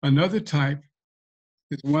 Another type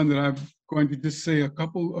is one that I'm going to just say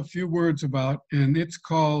a few words about, and it's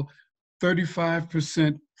called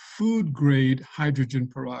 35% food grade hydrogen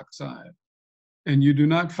peroxide. And you do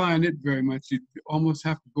not find it very much. You almost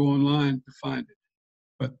have to go online to find it.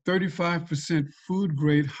 But 35% food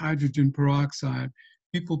grade hydrogen peroxide,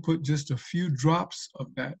 people put just a few drops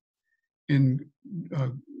of that in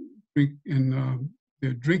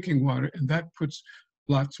their drinking water, and that puts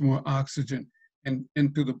lots more oxygen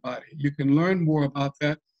into the body. You can learn more about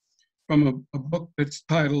that from a book that's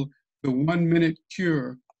titled The 1 Minute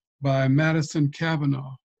Cure by Madison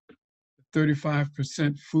Cavanaugh,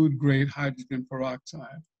 35% food grade hydrogen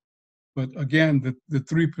peroxide. But again, the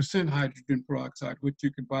 3% hydrogen peroxide, which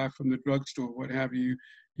you could buy from the drugstore, what have you,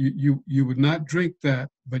 you would not drink that,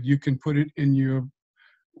 but you can put it in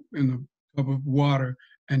the tub of water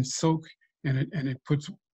and soak in it, and it puts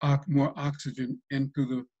more oxygen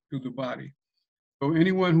into the body. So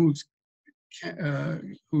anyone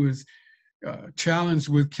who is challenged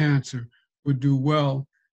with cancer would do well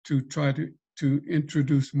to try to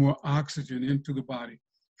introduce more oxygen into the body.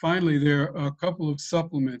 Finally, there are a couple of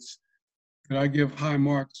supplements that I give high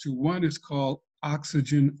marks to. One is called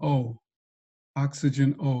Oxygen O.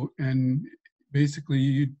 Oxygen O, and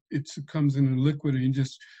basically it comes in a liquid, and you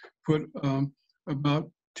just put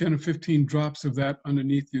about 10 or 15 drops of that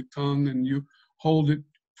underneath your tongue, and you hold it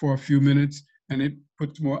for a few minutes, and it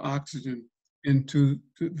puts more oxygen into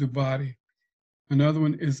the body. Another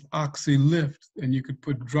one is OxyLift, and you could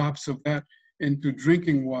put drops of that into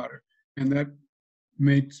drinking water, and that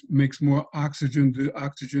makes more oxygen. The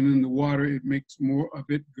oxygen in the water, it makes more of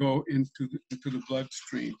it go into the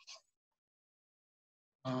bloodstream.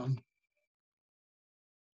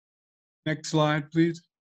 Next slide, please.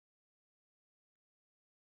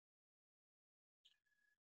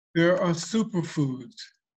 There are superfoods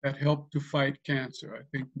that help to fight cancer. I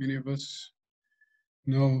think many of us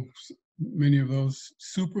know many of those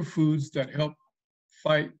superfoods that help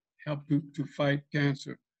to fight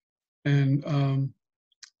cancer. And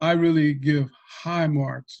I really give high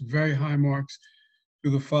marks, very high marks, to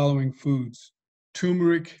the following foods: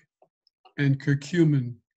 turmeric and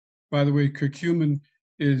curcumin. By the way, curcumin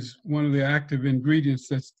is one of the active ingredients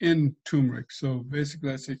that's in turmeric. So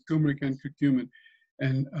basically I say turmeric and curcumin.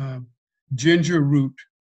 And ginger root,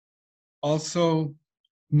 also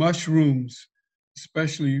mushrooms,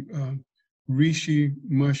 especially reishi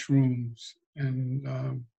mushrooms, and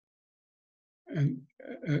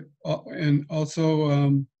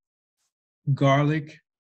also garlic,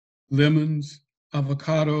 lemons,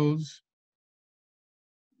 avocados,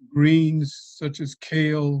 greens such as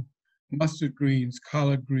kale, mustard greens,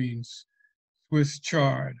 collard greens, Swiss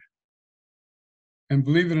chard. And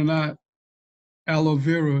believe it or not, aloe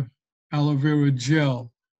vera gel.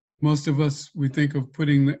 Most of us, we think of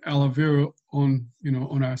putting the aloe vera on,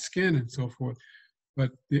 on our skin and so forth,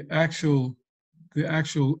 but the actual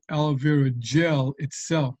aloe vera gel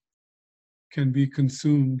itself can be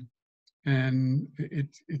consumed, and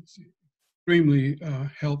it's extremely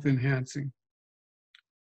health enhancing.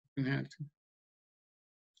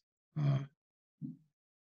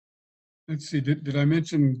 Let's see, did I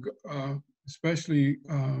mention especially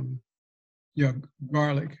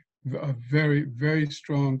garlic, a very, very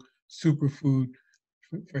strong superfood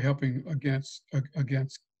for helping against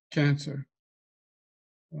cancer.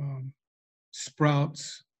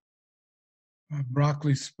 Sprouts,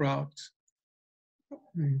 broccoli sprouts,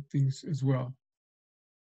 things as well.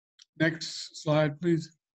 Next slide,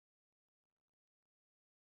 please.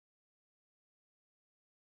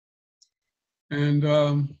 And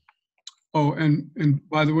and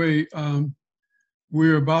by the way,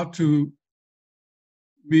 we're about to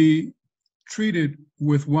be treated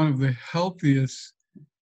with one of the healthiest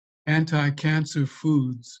anti-cancer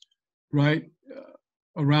foods right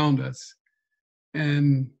around us.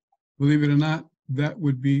 And believe it or not, that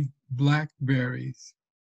would be blackberries.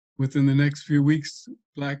 Within the next few weeks,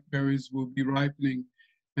 blackberries will be ripening,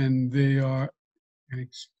 and they are an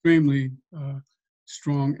extremely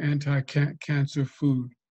strong anti-cancer food.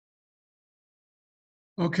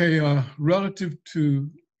 Okay, relative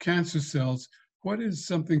to cancer cells, what is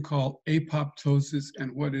something called apoptosis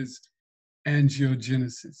and what is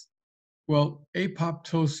angiogenesis? Well,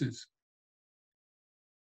 apoptosis,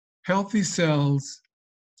 healthy cells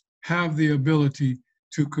have the ability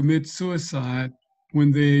to commit suicide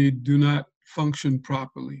when they do not function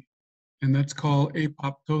properly, and that's called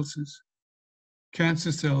apoptosis.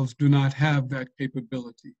 Cancer cells do not have that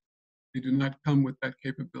capability. They do not come with that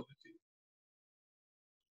capability.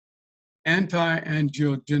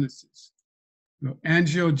 Anti-angiogenesis.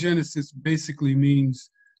 Angiogenesis basically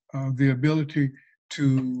means the ability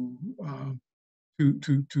to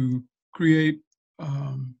create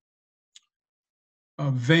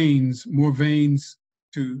veins, more veins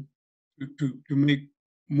to make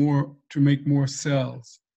more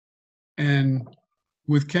cells. And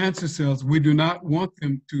with cancer cells, we do not want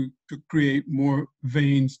them to create more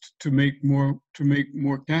veins to make more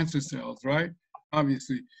cancer cells, right?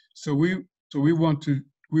 Obviously. So we want to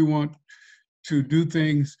do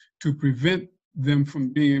things to prevent them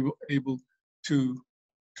from being able to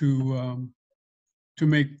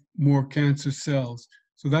make more cancer cells.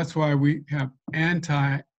 So that's why we have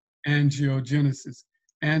anti-angiogenesis.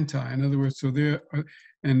 In other words, so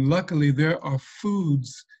and luckily there are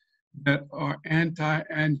foods that are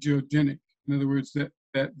anti-angiogenic. In other words, that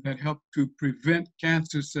help to prevent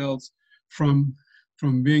cancer cells from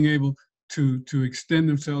being able to extend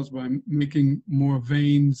themselves by making more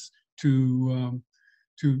veins to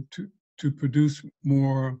produce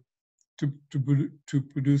more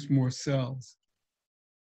produce more cells.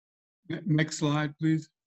 Next slide, please.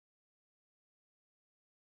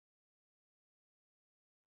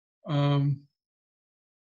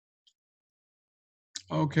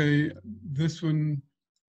 Okay, this one.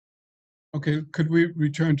 Okay, could we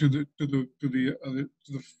return to the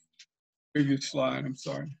previous slide? I'm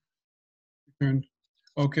sorry.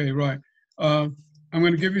 Okay, right. I'm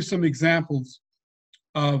going to give you some examples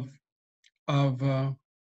of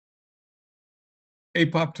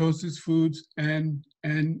apoptosis foods and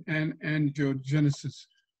angiogenesis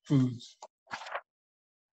foods.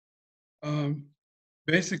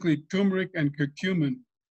 Basically, turmeric and curcumin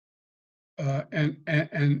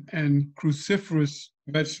and cruciferous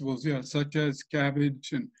vegetables, yeah, such as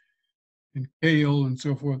cabbage and kale and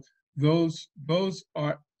so forth. Those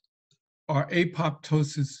are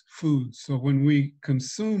apoptosis foods. So when we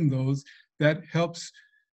consume those, that helps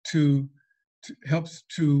to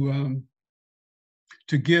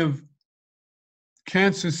give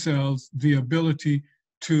cancer cells the ability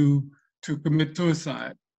to commit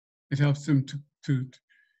suicide. It helps them to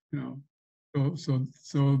so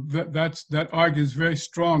that argues very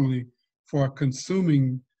strongly for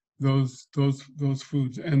consuming those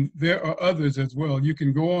foods. And there are others as well. You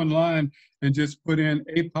can go online and just put in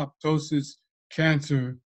apoptosis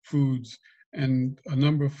cancer foods, and a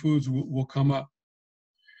number of foods will come up.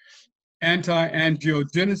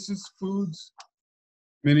 Anti-angiogenesis foods,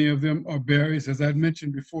 many of them are berries, as I'd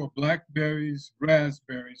mentioned before, blackberries,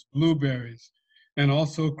 raspberries, blueberries, and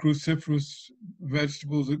also cruciferous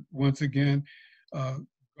vegetables, once again,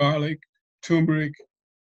 garlic, turmeric,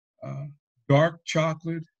 dark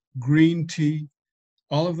chocolate, green tea.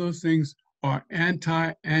 All of those things are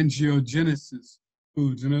anti-angiogenesis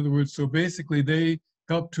foods. In other words, so basically they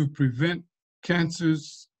help to prevent cancer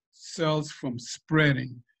cells from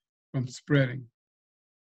spreading.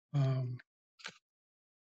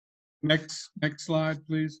 Next slide,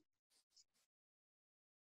 please.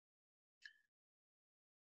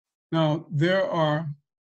 Now, there are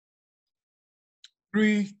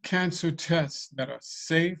 3 cancer tests that are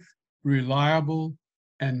safe, reliable,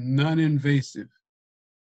 and non-invasive.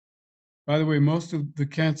 By the way, most of the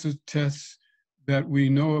cancer tests that we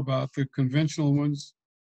know about, the conventional ones,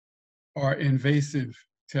 are invasive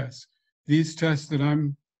tests. These tests that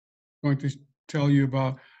I'm going to tell you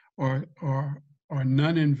about are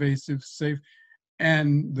non-invasive, safe,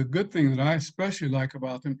 and the good thing that I especially like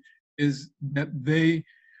about them is that they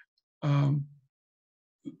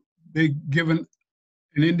give an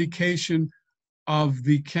indication of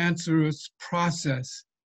the cancerous process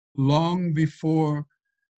long before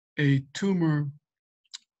a tumor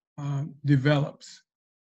develops,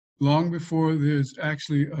 long before there's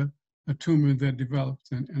actually a tumor that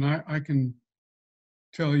develops. And I can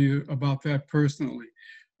tell you about that personally.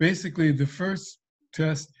 Basically, the first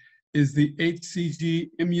test is the HCG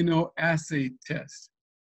immunoassay test.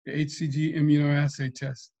 The HCG immunoassay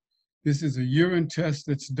test. This is a urine test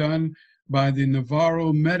that's done by the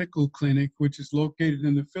Navarro Medical Clinic, which is located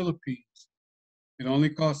in the Philippines. It only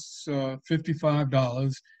costs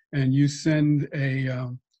 $55, and you send a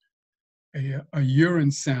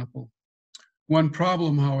urine sample. One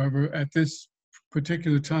problem, however, at this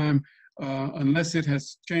particular time, unless it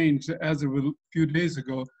has changed as of a few days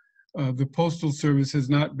ago, the Postal Service has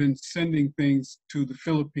not been sending things to the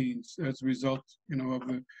Philippines as a result,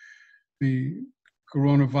 of the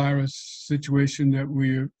coronavirus situation that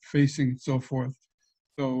we're facing and so forth.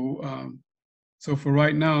 So for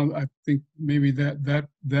right now, I think maybe that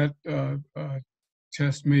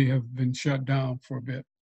test may have been shut down for a bit,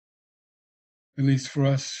 at least for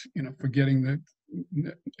us, for getting the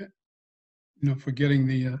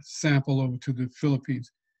sample over to the Philippines.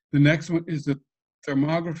 The next one is the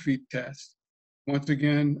thermography test. Once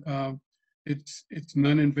again, it's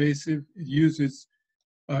non-invasive. It uses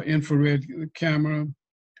infrared camera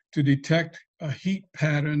to detect heat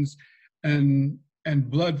patterns and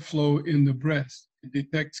blood flow in the breast. It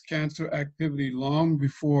detects cancer activity long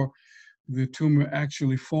before the tumor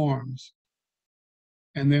actually forms.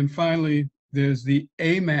 And then finally, there's the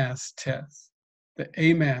AMAS test. The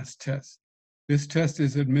AMAS test. This test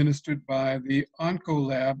is administered by the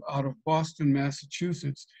Oncolab out of Boston,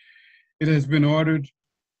 Massachusetts. It has been ordered,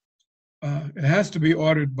 it has to be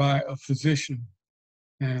ordered by a physician,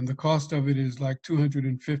 and the cost of it is like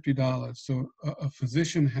 $250. So a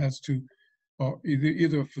physician has to, or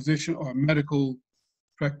either a physician or a medical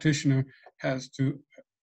practitioner has to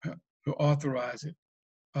authorize it.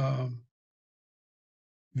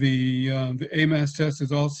 The AMAS test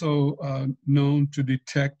is also known to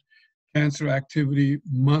detect cancer activity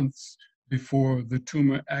months before the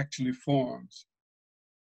tumor actually forms.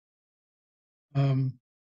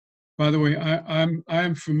 By the way, I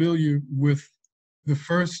am familiar with the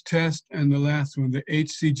first test and the last one, the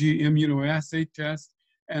HCG immunoassay test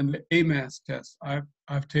and the AMAS test.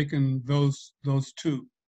 I've taken those two.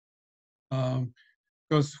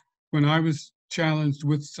 Because when I was challenged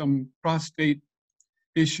with some prostate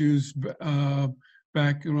issues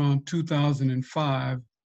back around 2005,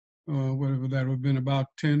 whatever that would have been, about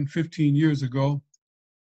 10, 15 years ago,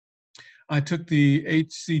 I took the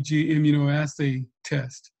HCG immunoassay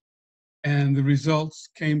test, and the results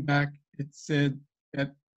came back. It said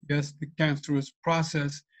that, yes, the cancerous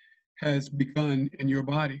process has begun in your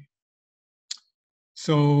body.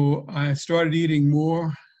 So I started eating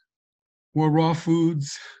more raw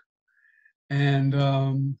foods, and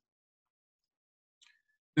then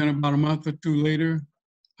about a month or two later,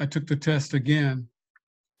 I took the test again.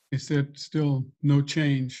 They said still no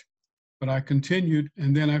change, but I continued,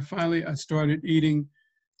 and then I started eating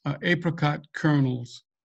apricot kernels.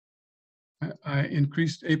 I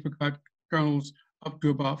increased apricot kernels up to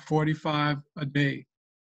about 45 a day.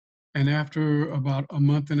 And after about a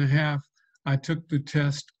month and a half, I took the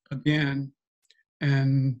test again,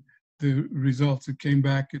 and the results, it came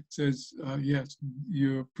back, it says, yes,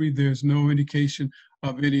 there's no indication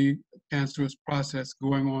of any cancerous process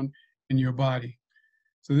going on in your body.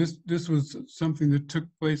 So this was something that took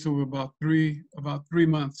place over about three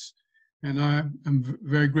months, and I am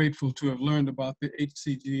very grateful to have learned about the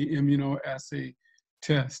HCG immunoassay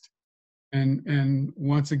test. And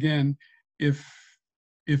once again, if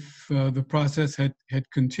the process had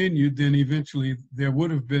continued, then eventually there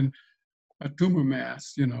would have been a tumor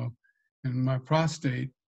mass, in my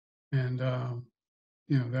prostate, and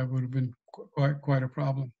that would have been quite a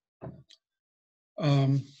problem.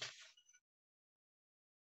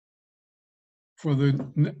 for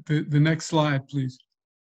the next slide, please.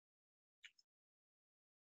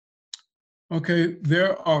 Okay,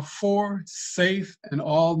 there are 4 safe and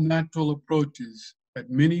all-natural approaches that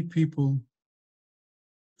many people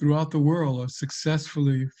throughout the world are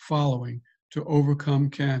successfully following to overcome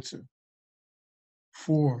cancer.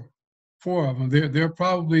 4 of them. There are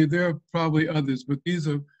probably others, but these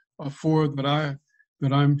are 4 that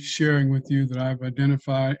I'm sharing with you, that I've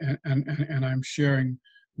identified and I'm sharing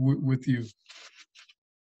with you.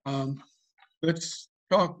 Let's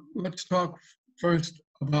talk first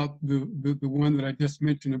about the one that I just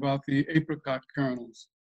mentioned about the apricot kernels.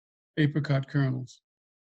 Apricot kernels.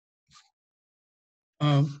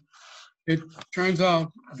 It turns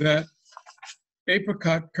out that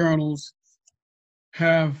apricot kernels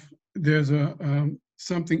there's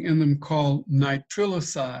something in them called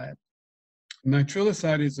nitriloside.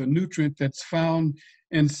 Nitriloside is a nutrient that's found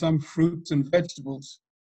in some fruits and vegetables.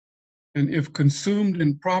 And if consumed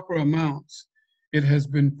in proper amounts, it has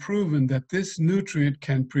been proven that this nutrient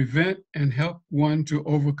can prevent and help one to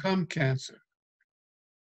overcome cancer.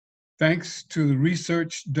 Thanks to the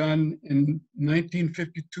research done in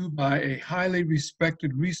 1952 by a highly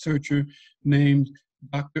respected researcher named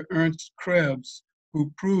Dr. Ernst Krebs,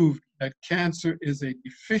 who proved that cancer is a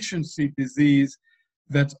deficiency disease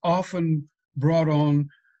that's often brought on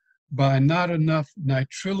by not enough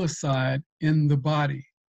nitriloside in the body.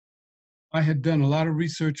 I had done a lot of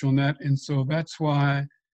research on that, and so that's why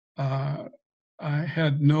I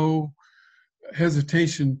had no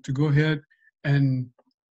hesitation to go ahead and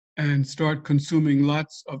start consuming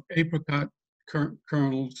lots of apricot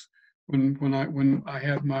kernels when I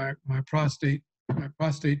had my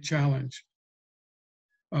prostate challenge.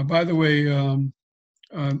 By the way,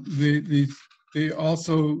 they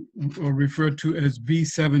also are referred to as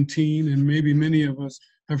B17, and maybe many of us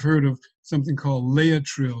have heard of something called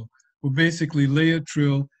Laetrile. Well, basically,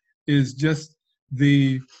 Laetrile is just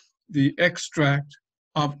the extract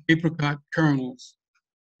of apricot kernels.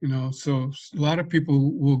 You know, so a lot of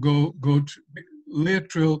people will go to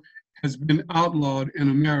Laetrile has been outlawed in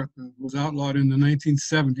America. It was outlawed in the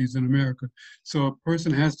 1970s in America. So a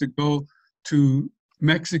person has to go to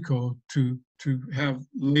Mexico to have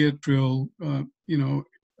Laetrile,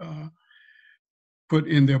 put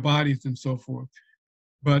in their bodies and so forth.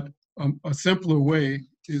 But a simpler way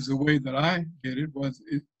is the way that I did it, was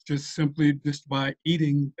just simply by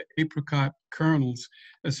eating the apricot kernels,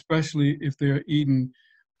 especially if they're eaten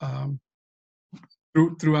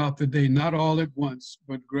throughout the day, not all at once,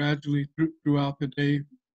 but gradually throughout the day,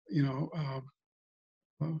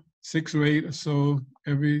 6 or 8 or so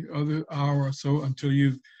every other hour or so until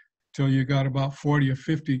you got about 40 or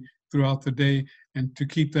 50 throughout the day, and to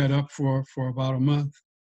keep that up for about a month.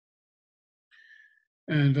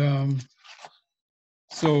 And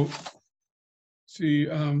so, see,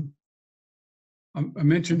 I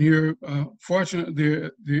mentioned here, fortunately,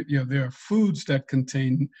 there are foods that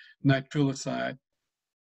contain nitriloside,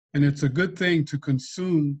 and it's a good thing to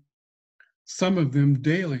consume some of them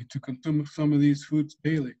daily, to consume some of these foods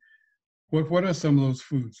daily. What are some of those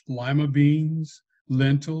foods? Lima beans,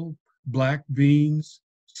 lentil, black beans,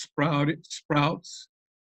 sprouts,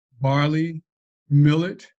 barley,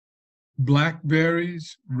 millet,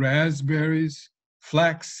 blackberries, raspberries,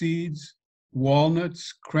 flax seeds,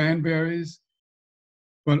 walnuts, cranberries.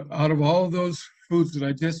 But out of all those foods that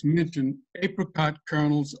I just mentioned, apricot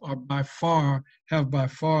kernels have by far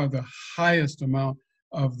the highest amount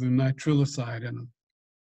of the nitriloside in them.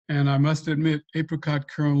 And I must admit, apricot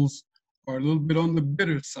kernels are a little bit on the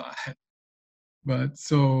bitter side. But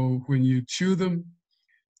so when you chew them,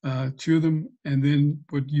 and then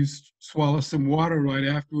you swallow some water right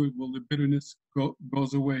afterward, well, the bitterness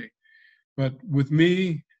goes away. But with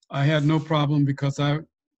me, I had no problem, because I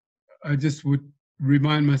just would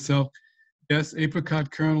remind myself, yes,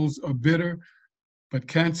 apricot kernels are bitter, but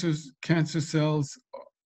cancer cells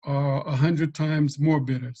are 100 times more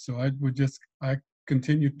bitter. So I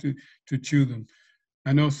continue to chew them.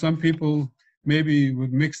 I know some people maybe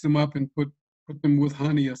would mix them up and put them with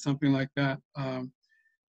honey or something like that.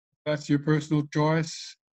 That's your personal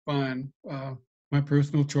choice, fine. My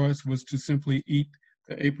personal choice was to simply eat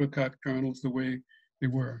the apricot kernels the way they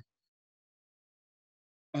were.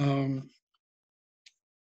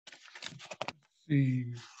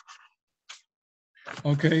 See.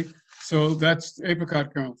 Okay, so that's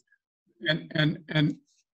apricot kernels.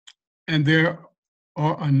 And there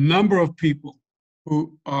are a number of people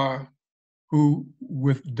who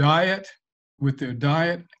with their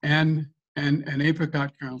diet and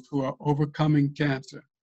apricot kernels, who are overcoming cancer.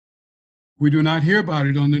 We do not hear about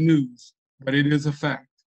it on the news, but it is a fact.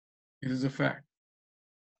 It is a fact.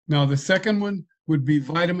 Now, the second one would be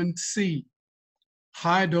vitamin C,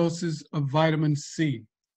 high doses of vitamin C.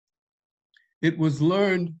 It was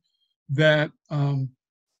learned that a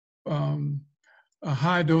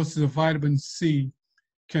high dose of vitamin C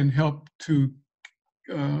can help to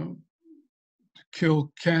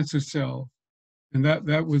kill cancer cells. And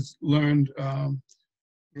that was learned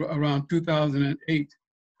around 2008.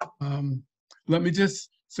 Let me just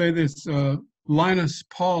say this, Linus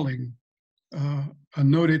Pauling, a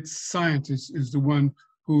noted scientist, is the one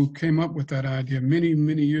who came up with that idea many,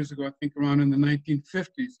 many years ago, I think around in the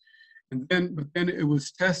 1950s. But then it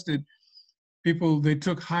was tested. People, they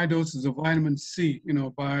took high doses of vitamin C, you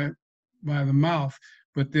know, by the mouth,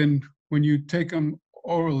 but then when you take them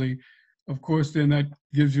orally, of course, then that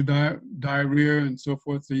gives you diarrhea and so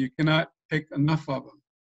forth, so you cannot take enough of them.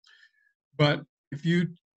 But if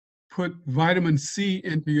you put vitamin C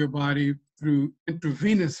into your body through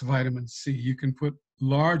intravenous vitamin C, you can put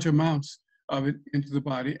large amounts of it into the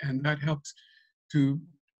body, and that helps to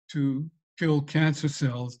kill cancer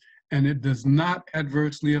cells, and it does not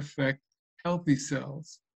adversely affect healthy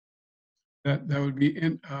cells. That would be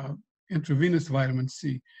intravenous vitamin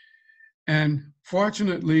C. And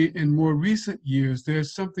fortunately, in more recent years,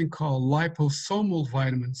 there's something called liposomal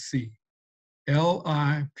vitamin C,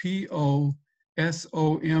 Liposomal,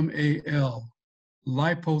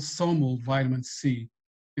 liposomal vitamin C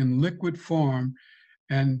in liquid form.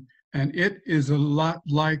 And it is a lot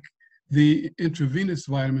like the intravenous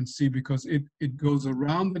vitamin C because it goes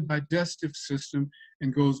around the digestive system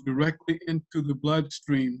and goes directly into the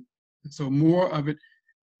bloodstream. And so more of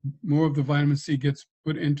the vitamin C gets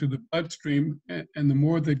put into the bloodstream, and the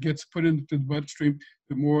more that gets put into the bloodstream,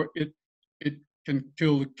 the more it can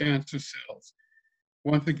kill the cancer cells.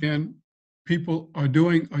 Once again, people are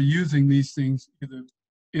using these things, either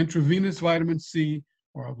intravenous vitamin C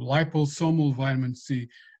or liposomal vitamin C,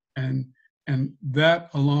 and that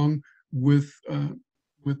along with a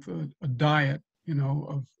diet, you know,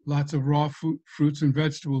 of lots of raw fruits and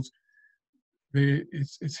vegetables,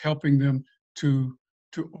 it's helping them to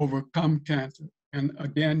overcome cancer. And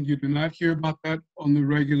again, you do not hear about that on the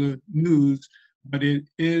regular news, but it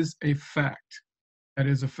is a fact. That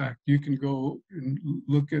is a fact. You can go and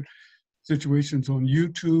look at situations on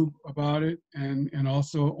YouTube about it and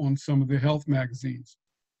also on some of the health magazines.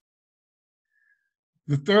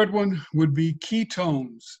 The third one would be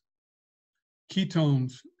ketones.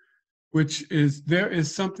 Ketones, which is, there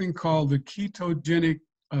is something called the ketogenic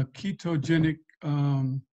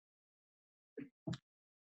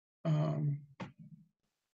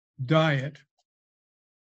diet,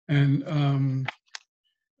 and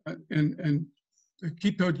the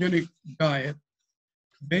ketogenic diet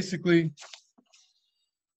basically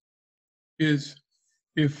is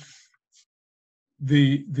if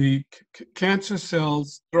the cancer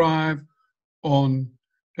cells thrive on,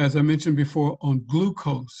 as I mentioned before, on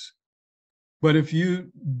glucose. But if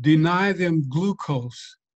you deny them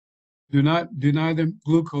glucose, do not deny them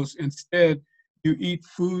glucose, instead you eat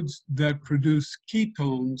foods that produce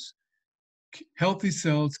ketones, healthy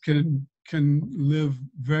cells can live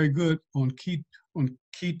very good on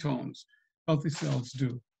ketones. Healthy cells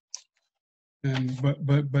do. And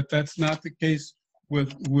but that's not the case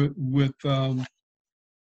with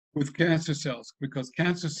cancer cells, because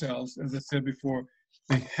cancer cells, as I said before,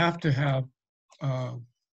 they have to have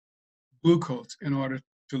glucose in order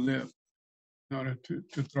to live, in order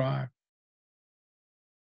to thrive.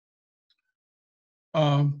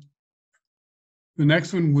 The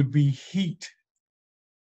next one would be heat.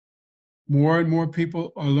 More and more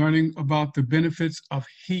people are learning about the benefits of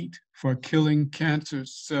heat for killing cancer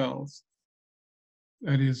cells.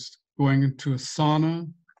 That is, going into a sauna,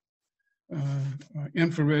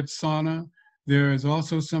 infrared sauna. There is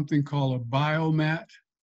also something called a biomat,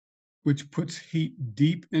 which puts heat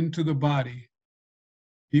deep into the body.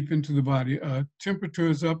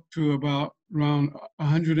 Temperatures up to about around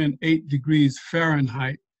 108 degrees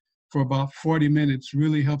Fahrenheit for about 40 minutes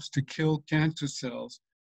really helps to kill cancer cells,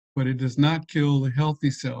 but it does not kill the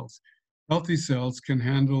healthy cells. Healthy cells can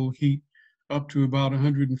handle heat up to about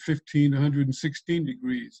 115, 116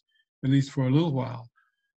 degrees, at least for a little while.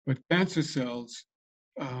 But cancer cells,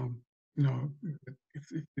 you know,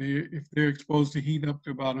 if they're exposed to heat up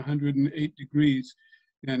to about 108 degrees,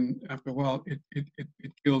 then after a while it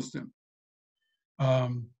kills them.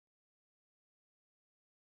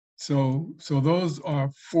 So those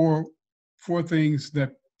are four things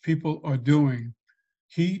that people are doing: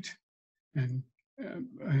 heat, and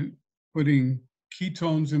putting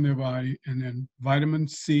ketones in their body, and then vitamin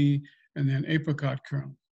C, and then apricot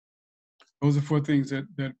kernel. Those are four things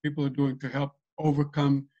that people are doing to help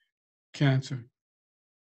overcome cancer.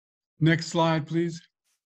 Next slide, please.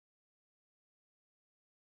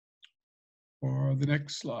 Or the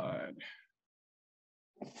next slide.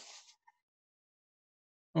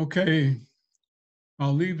 Okay,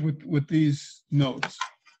 I'll leave with these notes.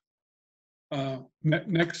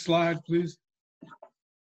 Next slide, please.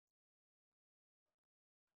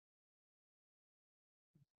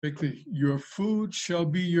 Your food shall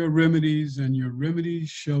be your remedies, and your remedies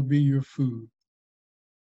shall be your food.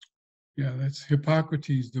 Yeah, that's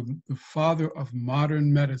Hippocrates, the father of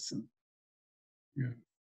modern medicine. Your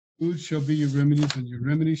food shall be your remedies, and your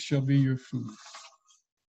remedies shall be your food.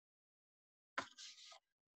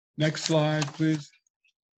 Next slide, please.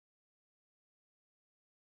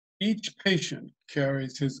 Each patient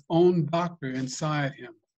carries his own doctor inside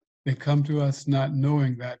him. They come to us not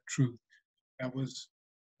knowing that truth. That was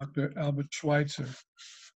Dr. Albert Schweitzer.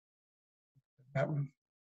 That one.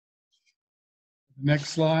 Next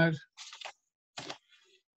slide.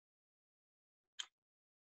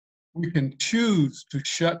 We can choose to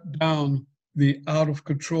shut down the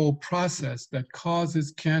out-of-control process that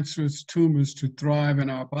causes cancerous tumors to thrive in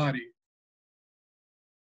our body.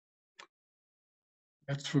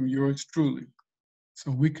 That's from yours truly.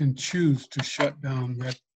 So we can choose to shut down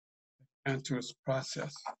that cancerous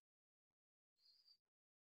process.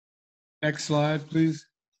 Next slide, please.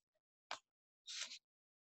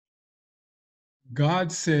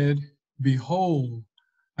 God said, "Behold,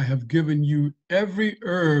 I have given you every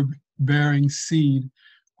herb bearing seed,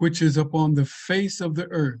 which is upon the face of the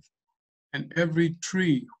earth, and every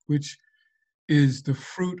tree which is the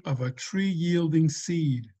fruit of a tree yielding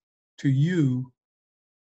seed. To you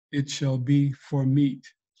it shall be for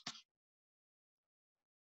meat."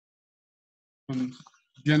 From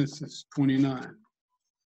Genesis 29.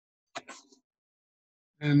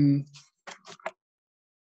 And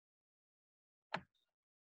I'd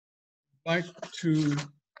like to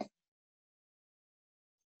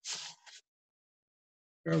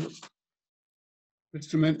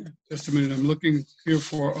just a minute, I'm looking here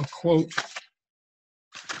for a quote.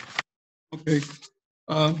 Okay,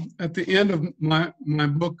 at the end of my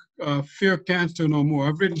book, Fear Cancer No More,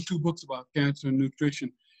 I've written 2 books about cancer and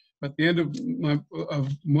nutrition. At the end of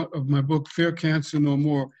my book, Fear Cancer No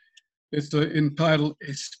More, it's entitled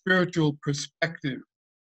A Spiritual Perspective,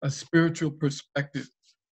 a spiritual perspective.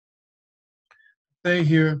 Say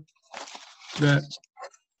here that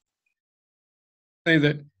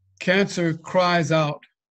cancer cries out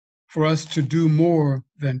for us to do more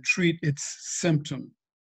than treat its symptom.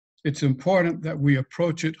 It's important that we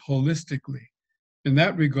approach it holistically. In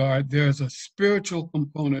that regard, there's a spiritual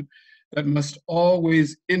component that must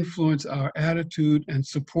always influence our attitude and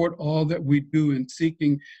support all that we do in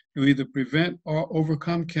seeking to either prevent or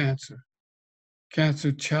overcome cancer.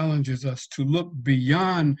 Cancer challenges us to look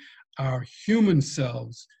beyond our human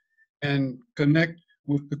selves and connect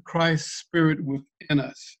with the Christ spirit within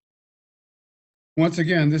us. Once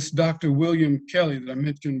again, this Dr. William Kelly that I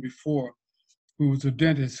mentioned before, who was a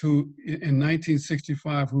dentist who in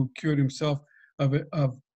 1965, who cured himself of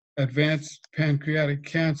advanced pancreatic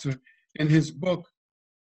cancer, in his book,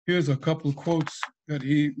 here's a couple of quotes that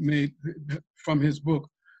he made from his book.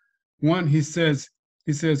 One, he says,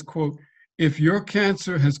 quote, "If your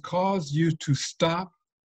cancer has caused you to stop,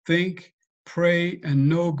 think, pray, and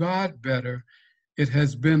know God better, it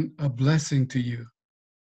has been a blessing to you."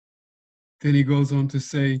 Then he goes on to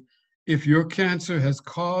say, "If your cancer has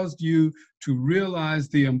caused you to realize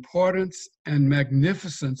the importance and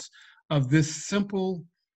magnificence of this temple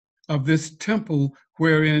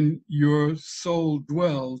wherein your soul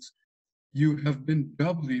dwells, you have been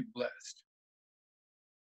doubly blessed."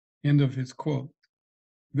 End of his quote.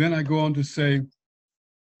 Then I go on to say,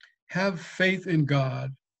 "Have faith in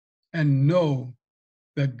God and know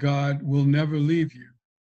that God will never leave you.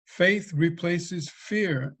 Faith replaces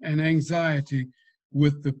fear and anxiety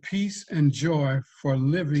with the peace and joy for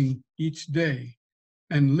living each day,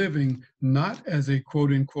 and living not as a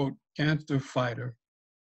quote-unquote cancer fighter,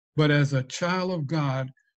 but as a child of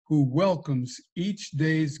God who welcomes each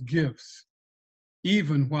day's gifts,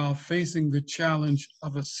 even while facing the challenge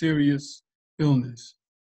of a serious illness."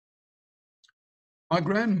 My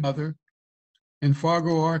grandmother in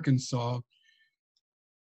Fargo, Arkansas,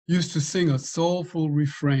 used to sing a soulful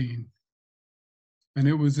refrain, and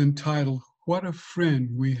it was entitled, "What a Friend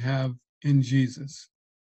We Have in Jesus."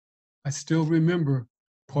 I still remember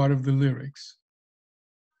part of the lyrics.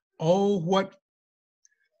 Oh, what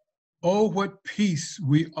peace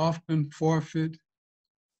we often forfeit.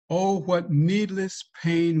 Oh, what needless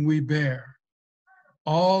pain we bear,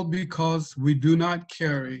 all because we do not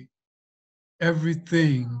carry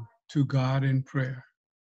everything to God in prayer.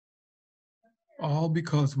 all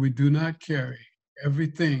because we do not carry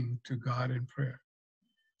everything to God in prayer.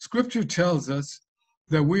 Scripture tells us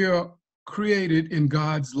that we are created in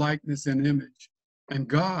God's likeness and image, and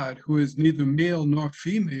God, who is neither male nor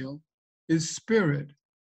female, is spirit.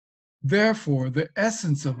 Therefore, the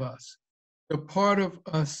essence of us, the part of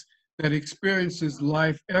us that experiences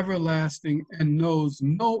life everlasting and knows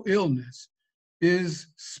no illness, is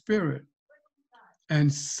spirit.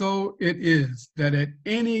 And so it is that at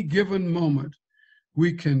any given moment,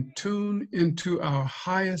 we can tune into our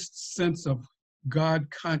highest sense of God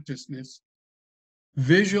consciousness,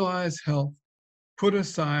 visualize health, put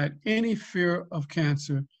aside any fear of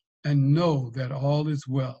cancer, and know that all is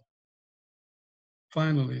well.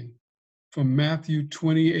 Finally, from Matthew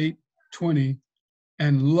 28:20,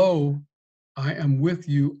 and lo, I am with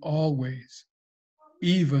you always,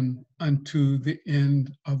 even unto the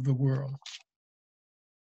end of the world.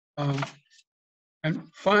 And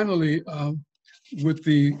finally, with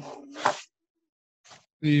the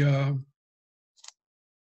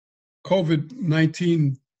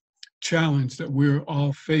COVID-19 challenge that we're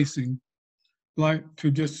all facing, I'd like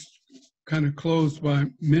to just kind of close by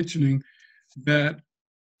mentioning that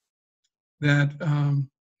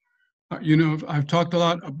you know, I've talked a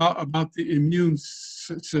lot about the immune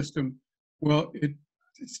system. Well, it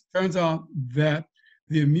turns out that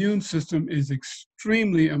the immune system is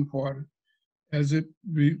extremely important as it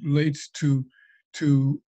relates to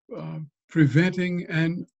preventing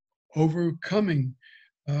and overcoming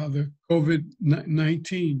the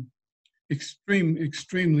COVID-19.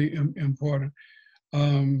 Extremely important.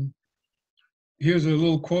 Here's a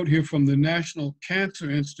little quote here from the National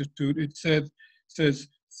Cancer Institute. It says,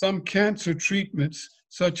 some cancer treatments,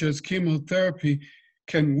 such as chemotherapy,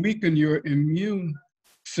 can weaken your immune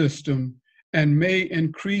system and may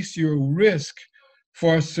increase your risk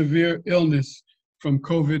for severe illness from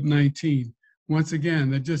COVID-19. Once again,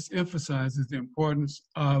 that just emphasizes the importance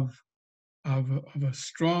of a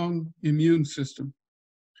strong immune system.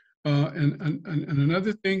 And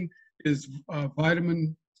another thing is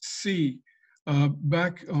vitamin C.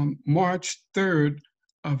 Back on March 3rd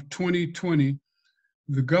of 2020,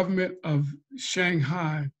 the government of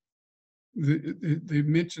Shanghai, they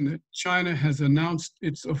mentioned that China has announced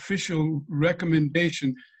its official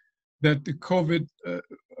recommendation that the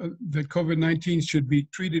COVID-19 should be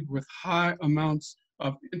treated with high amounts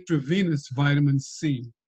of intravenous vitamin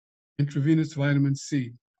C. Intravenous vitamin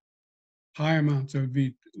C. High amounts of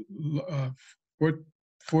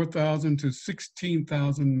 4,000 to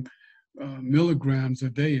 16,000 milligrams a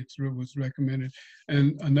day, it was recommended.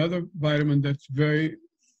 And another vitamin that's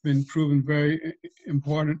been proven very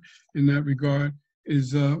important in that regard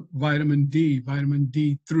is vitamin D, vitamin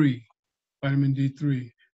D3, vitamin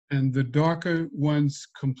D3. And the darker one's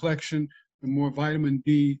complexion, the more vitamin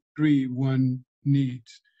D3 one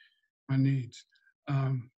needs.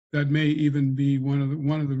 That may even be one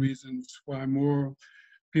of the reasons why more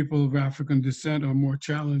people of African descent are more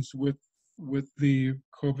challenged with the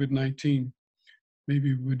COVID-19.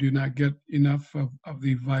 Maybe we do not get enough of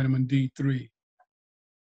the vitamin D3.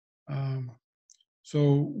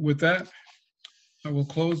 So with that, I will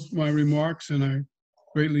close my remarks, and I'm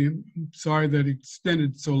sorry that it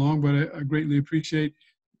extended so long, but I greatly appreciate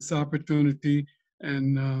this opportunity,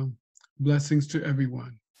 and blessings to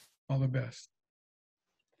everyone. All the best.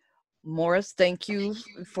 Morris, thank you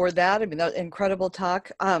for that. I mean, that incredible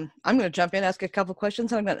talk. I'm going to jump in, ask a couple of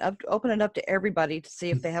questions, and I'm going to open it up to everybody to see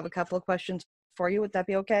if they have a couple of questions for you. Would that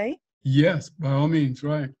be okay? Yes, by all means,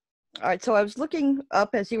 right. All right, so I was looking up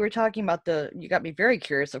as you were talking about you got me very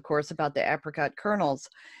curious, of course, about the apricot kernels.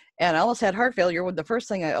 And I almost had heart failure with the first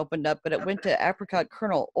thing I opened up, but it went to apricot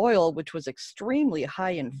kernel oil, which was extremely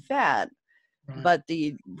high in fat. Right. But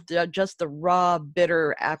just the raw,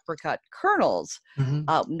 bitter apricot kernels,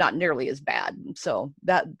 not nearly as bad. So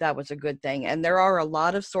that was a good thing. And there are a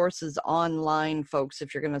lot of sources online, folks,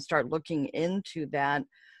 if you're going to start looking into that.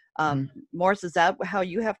 Morris, is that how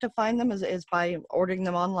you have to find them, is by ordering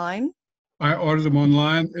them online? I order them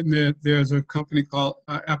online, and there's a company called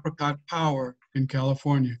Apricot Power in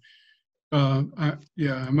California. I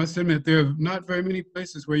must admit, there are not very many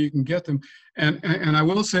places where you can get them. And I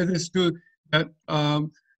will say this too, that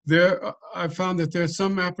I found that there are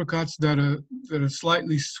some apricots that are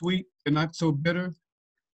slightly sweet and not so bitter.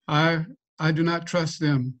 I do not trust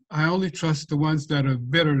them. I only trust the ones that are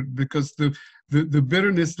bitter, because the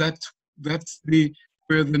bitterness, that's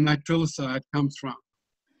where the nitriliside comes from.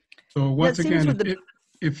 So once again,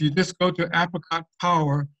 if you just go to Apricot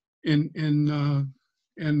Power in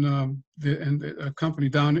the company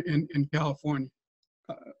down in California,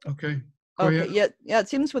 okay. Okay. Yeah. It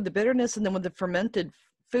seems with the bitterness and then with the fermented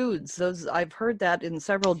foods. Those, I've heard that in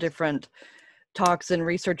several different talks and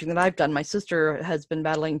researching that I've done. My sister has been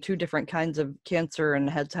battling 2 different kinds of cancer and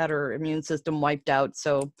has had her immune system wiped out.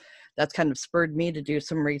 So that's kind of spurred me to do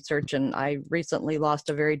some research. And I recently lost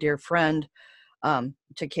a very dear friend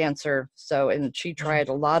to cancer. So, and she tried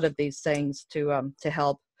a lot of these things to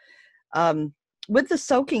help. With the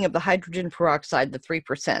soaking of the hydrogen peroxide, the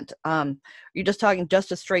 3%, you're just talking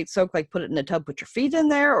just a straight soak, like put it in a tub, put your feet in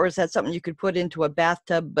there, or is that something you could put into a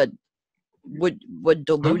bathtub, but would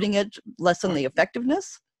diluting it lessen the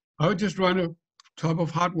effectiveness? I would just run a tub of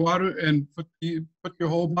hot water and put your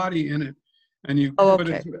whole body in it, and you put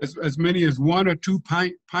okay. as many as 1 or 2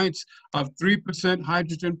 pints of 3%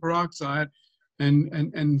 hydrogen peroxide,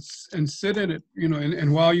 and sit in it, you know,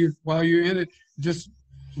 and while you're in it, just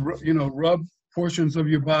rub portions of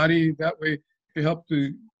your body. That way, to help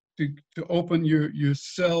to open your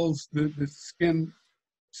cells, the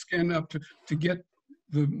skin up to get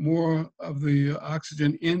the more of the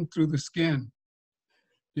oxygen in through the skin.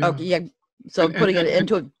 Yeah. Okay, yeah. So putting it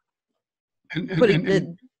into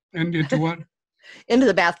into what? Into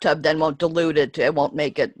the bathtub then won't dilute it. It won't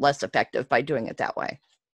make it less effective by doing it that way.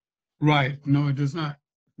 Right. No, it does not.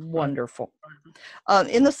 Wonderful.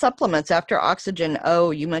 In the supplements after Oxygen O,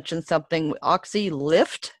 you mentioned something,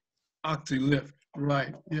 OxyLift? OxyLift,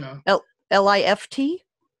 right, yeah. L-I-F-T?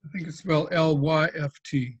 I think it's spelled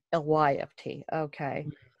L-Y-F-T. L-Y-F-T, okay.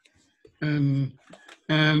 And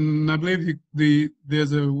I believe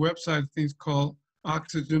there's a website, I think it's called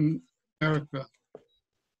Oxygen America.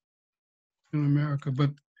 In America,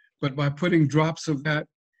 but by putting drops of that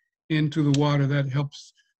into the water, that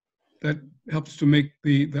helps to make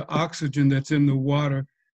the oxygen that's in the water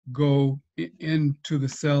go into the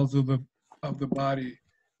cells of the body.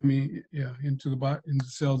 I mean, yeah, into the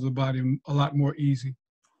cells of the body a lot more easy.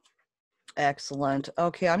 Excellent.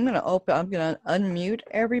 Okay, I'm going to unmute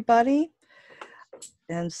everybody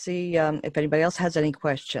and see if anybody else has any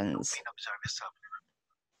questions.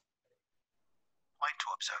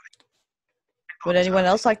 Would anyone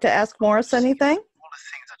else like to ask Morris anything?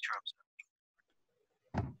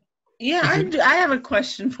 Yeah, I have a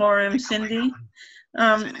question for him, Cindy.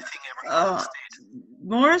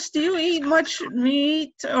 Morris, do you eat much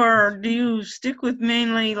meat, or do you stick with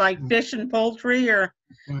mainly like fish and poultry, or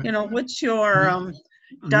what's your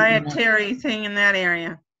dietary thing in that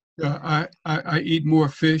area? Yeah, I eat more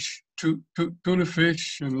fish, tuna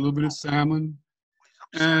fish, and a little bit of salmon,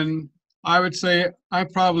 and I would say I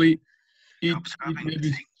probably eat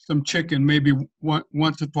maybe some chicken, maybe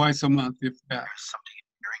once or twice a month, if that.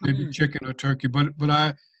 Maybe chicken or turkey, but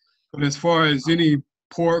as far as any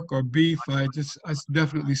pork or beef, I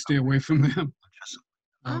definitely stay away from them.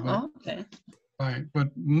 Okay. Right, but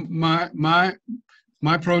my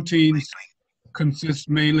proteins consist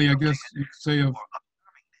mainly, I guess you could say, of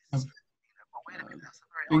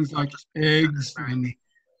things like eggs and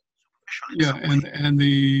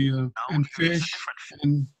and fish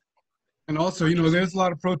and also there's a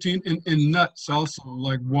lot of protein in nuts also,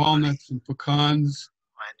 like walnuts and pecans.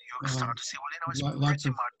 Lots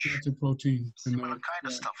of protein. Similar kind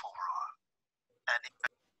of stuff overall.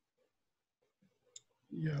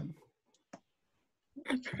 Yeah.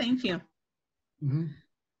 Thank you. Mm-hmm.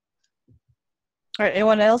 All right.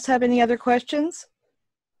 Anyone else have any other questions?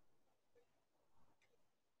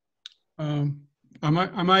 I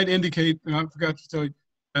might indicate, and I forgot to tell you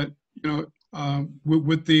that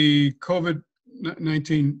with the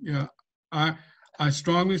COVID-19, I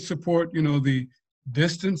strongly support the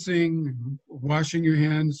distancing, washing your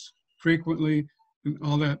hands frequently, and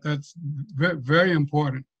all that. That's very, very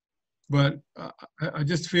important. But I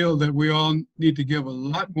just feel that we all need to give a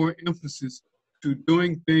lot more emphasis to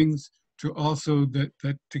doing things to also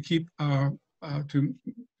to keep to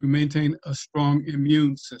maintain a strong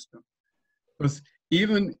immune system. Because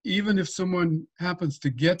even if someone happens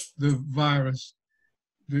to get the virus,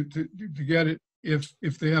 to get it,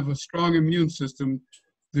 if they have a strong immune system,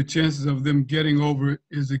 the chances of them getting over it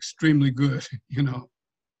is extremely good,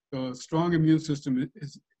 So a strong immune system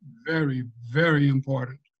is very, very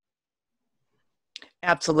important.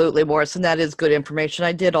 Absolutely, Morris, and that is good information.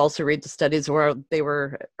 I did also read the studies where they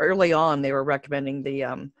were recommending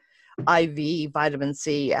the IV vitamin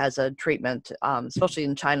C as a treatment, especially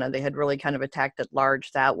in China. They had really kind of attacked it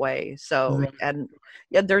large that way. So, right. And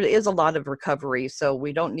yeah, there is a lot of recovery, so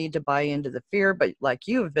we don't need to buy into the fear, but like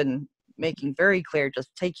you have been making very clear, just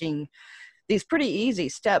taking these pretty easy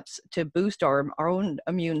steps to boost our own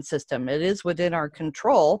immune system. It is within our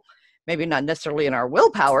control, maybe not necessarily in our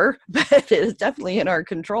willpower, but it is definitely in our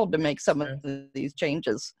control to make some of these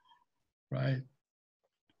changes. Right.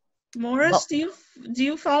 Morris, do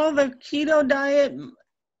you follow the keto diet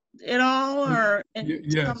at all, or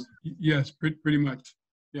Yes, yes, pretty much.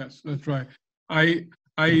 Yes, that's right. I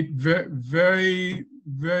eat very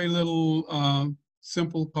little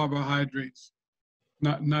simple carbohydrates.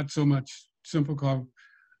 Not so much simple carb.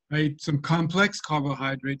 I eat some complex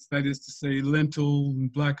carbohydrates. That is to say, lentil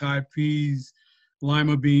and black-eyed peas,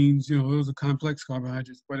 lima beans. You know, those are complex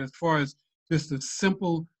carbohydrates. But as far as just the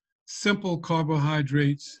simple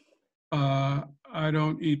carbohydrates, I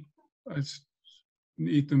don't eat.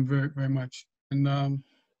 Eat them very much. And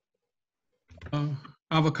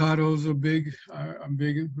avocados are big. I'm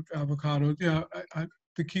big with avocados. Yeah,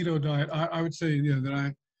 the keto diet. I would say, yeah, that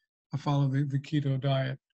I follow the keto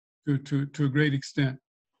diet to a great extent.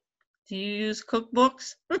 do you use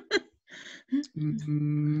cookbooks?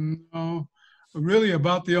 No, really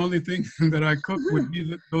about the only thing that I cook would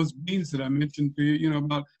be those beans that I mentioned to you, you know,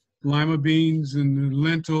 about lima beans and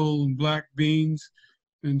lentil and black beans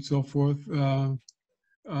and so forth.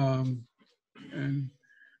 And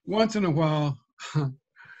once in a while,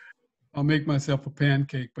 I'll make myself a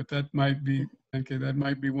pancake, but that might be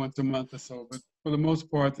once a month or so. But for the most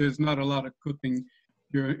part, there's not a lot of cooking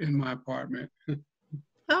here in my apartment.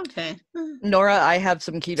 Okay. Nora, I have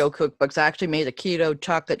some keto cookbooks. I actually made a keto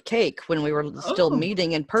chocolate cake when we were still Oh.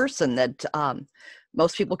 meeting in person that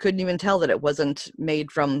most people couldn't even tell that it wasn't made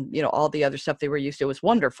from, you know, all the other stuff they were used to. It was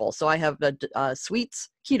wonderful. So I have sweets,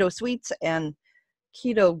 keto sweets, and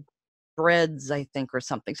keto breads, I think, or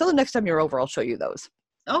something. So the next time you're over, I'll show you those.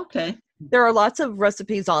 Okay. There are lots of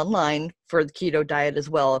recipes online for the keto diet as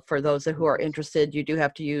well. For those who are interested, you do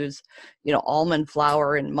have to use, you know, almond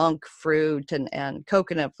flour and monk fruit and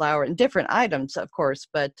coconut flour and different items, of course.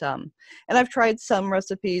 But and I've tried some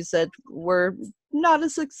recipes that were not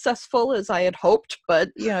as successful as I had hoped, but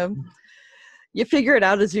you know, you figure it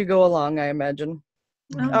out as you go along, I imagine.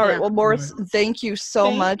 Oh, All right. yeah. Well, Morris, thank you so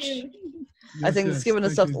Thank much. you. I think it's Yes, given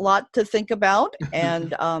us a thank you. lot to think about.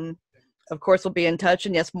 And of course, we'll be in touch.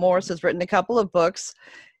 And yes, Morris has written a couple of books,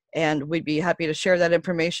 and we'd be happy to share that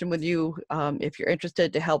information with you if you're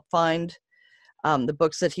interested to help find the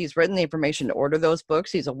books that he's written, the information to order those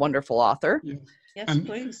books. He's a wonderful author. Yeah. Yes, And-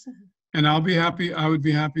 please. And I would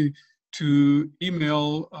be happy to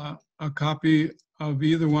email a copy of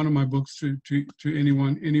either one of my books to any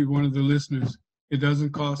one of the listeners. It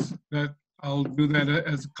doesn't cost that. I'll do that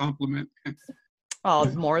as a compliment. Oh,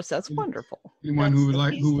 Morris, that's wonderful. Anyone That's who would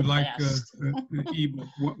the- like he's the the ebook.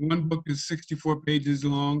 One book is 64 pages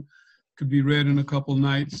long, could be read in a couple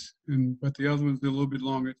nights, but the other one's a little bit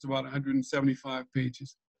longer. It's about 175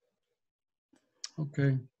 pages.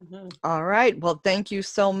 Okay. Mhm. All right. Well, thank you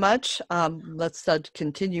so much. Let's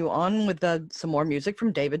continue on with some more music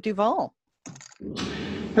from David Duvall.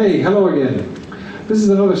 Hey, hello again. This is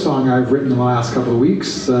another song I've written in the last couple of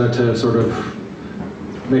weeks to sort of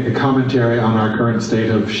make a commentary on our current state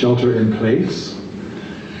of shelter in place.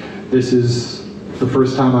 This is the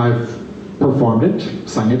first time I've performed it,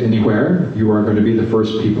 sung it anywhere. You are going to be the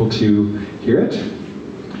first people to hear it.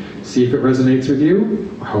 See if it resonates with you.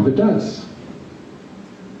 I hope it does.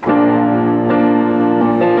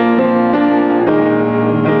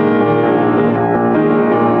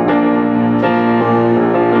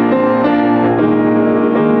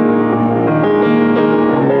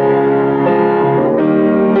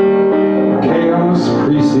 Chaos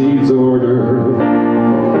precedes order,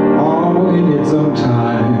 all in its own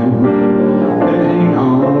time. Betting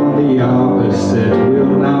on the opposite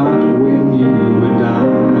will not win you a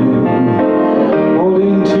dime.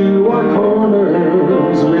 Holding to our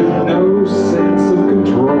corners with no sense of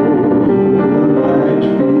control might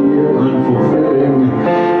feel unfulfilling,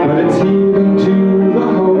 but it's healing to the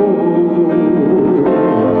whole.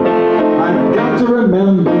 I've got to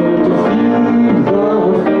remember to feed the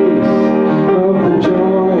faith of the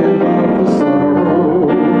joy and of the sorrow.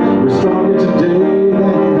 We're stronger today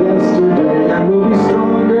than yesterday, and we'll be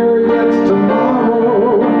stronger yet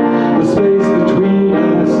tomorrow. The space between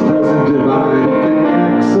us doesn't divide, it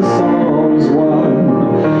connects us all as one.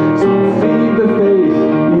 So feed the faith,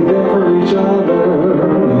 be there for each other.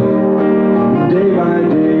 Day by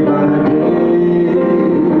day by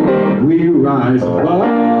day, we rise above.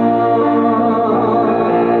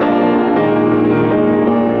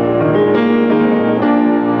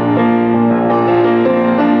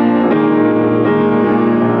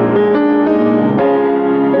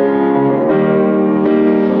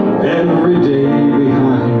 Every day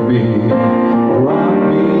behind me brought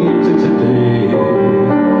me to today.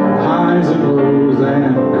 Highs and lows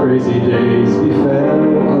and crazy days befell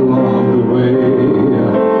along the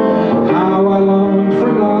way. How I longed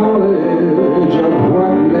for knowledge of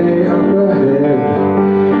what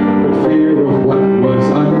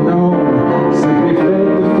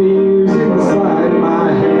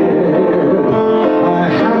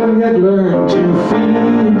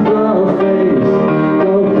feed the faith,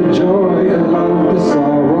 love the joy and love the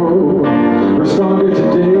sorrow. We're stronger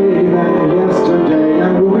today than yesterday,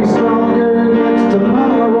 and we'll be stronger next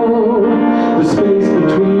tomorrow. The space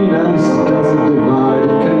between us doesn't divide, it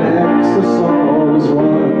connects us all as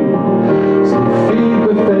one. So feed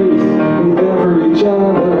the faith, be there for each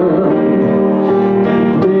other,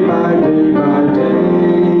 and day by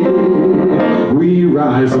day, we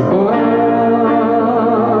rise above.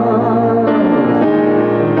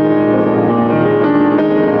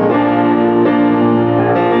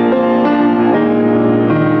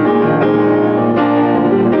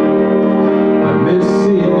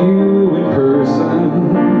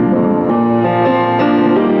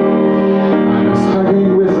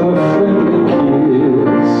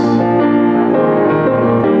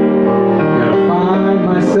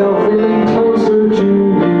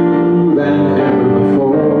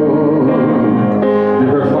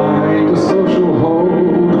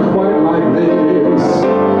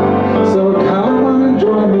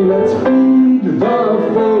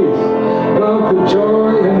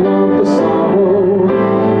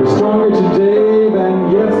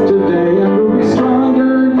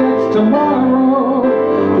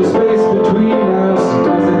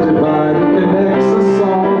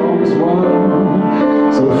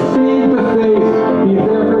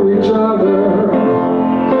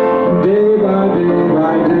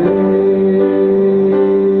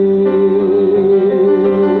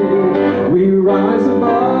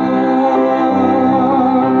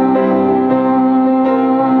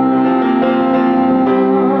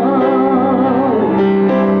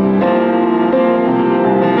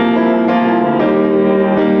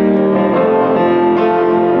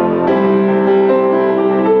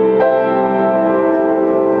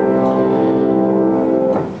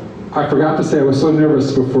 I forgot to say I was so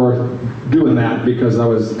nervous before doing that because I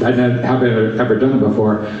hadn't ever done it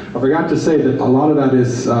before. I forgot to say that a lot of that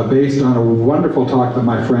is based on a wonderful talk that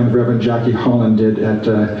my friend Reverend Jackie Holland did at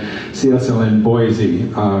CSL in Boise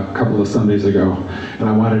a couple of Sundays ago. And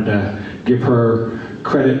I wanted to give her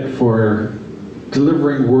credit for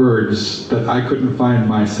delivering words that I couldn't find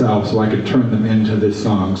myself so I could turn them into this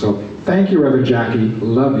song. So thank you, Reverend Jackie.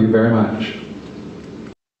 Love you very much.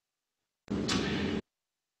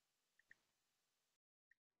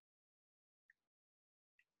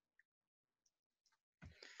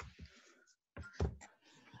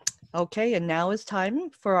 Okay, and now is time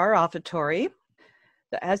for our offertory.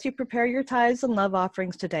 As you prepare your tithes and love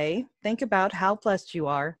offerings today, think about how blessed you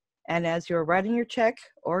are, and as you're writing your check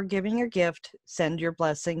or giving your gift, send your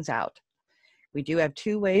blessings out. We do have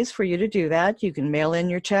two ways for you to do that. You can mail in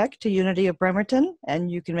your check to Unity of Bremerton, and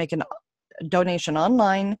you can make a donation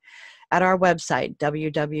online at our website,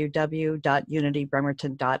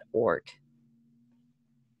 www.unitybremerton.org.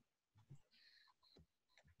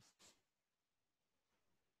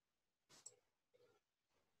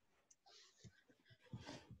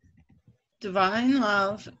 Divine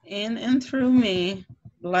love in and through me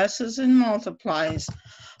blesses and multiplies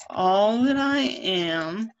all that I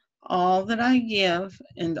am, all that I give,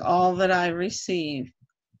 and all that I receive.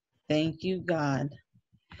 Thank you, God.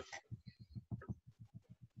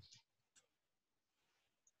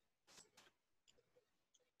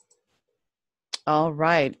 All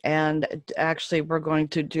right, and actually we're going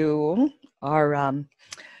to do our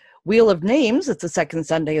Wheel of Names. It's the second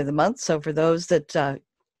Sunday of the month, so for those that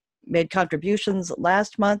made contributions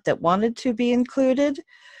last month that wanted to be included,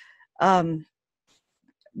 their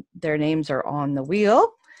names are on the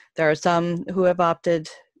wheel. There are some who have opted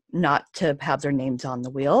not to have their names on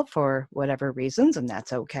the wheel for whatever reasons, and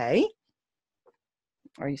that's okay.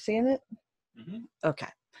 Are you seeing it? Mm-hmm. Okay.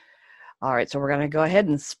 All right, so we're going to go ahead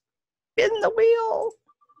and spin the wheel.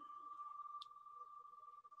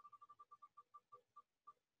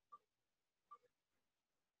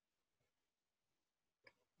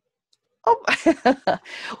 Oh,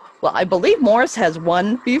 well, I believe Morris has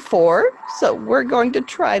won before, so we're going to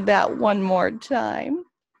try that one more time.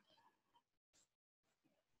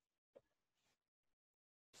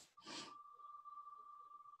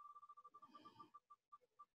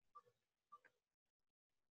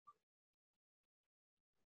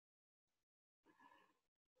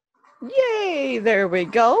 Yay, there we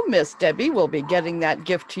go. Miss Debbie will be getting that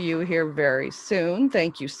gift to you here very soon.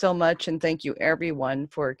 Thank you so much, and thank you everyone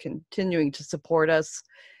for continuing to support us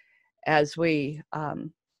as we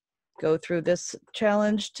go through this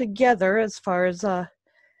challenge together as far as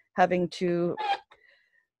having to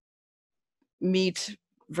meet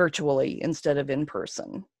virtually instead of in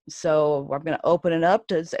person. So I'm going to open it up.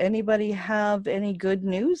 Does anybody have any good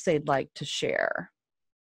news they'd like to share?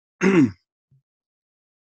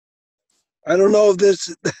 I don't know if this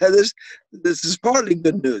is partly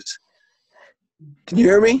good news. Can you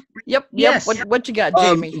hear me? Yep. Yes. What you got,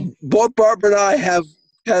 Jamie? Both Barbara and I have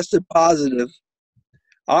tested positive.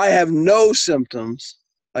 I have no symptoms.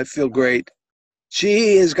 I feel great.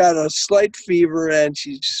 She has got a slight fever and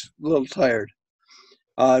she's a little tired.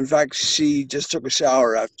 In fact, she just took a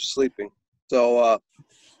shower after sleeping. So,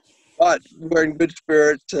 but we're in good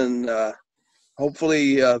spirits, and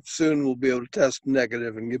hopefully soon we'll be able to test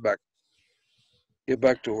negative and get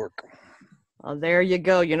back to work. There you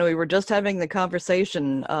go. We were just having the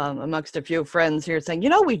conversation amongst a few friends here saying,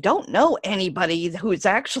 we don't know anybody who's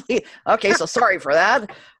actually, okay, so sorry for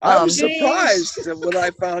that. I was surprised when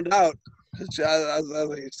I found out. As I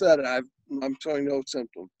said, I'm showing no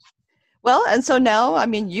symptoms. Well, and so now,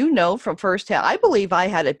 from firsthand, I believe I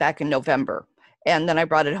had it back in November, and then I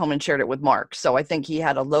brought it home and shared it with Mark. So I think he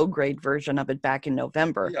had a low-grade version of it back in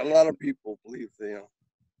November. Yeah, a lot of people believe they.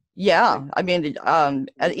 Yeah,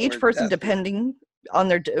 each person, depending on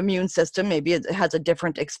their immune system, maybe it has a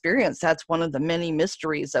different experience. That's one of the many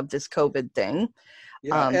mysteries of this COVID thing.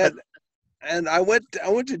 Yeah, and I went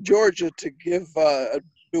to Georgia to give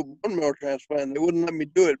do a bone marrow transplant, and they wouldn't let me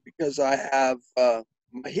do it because I have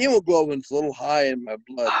my hemoglobin's a little high in my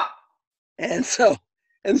blood, and so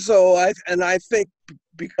I think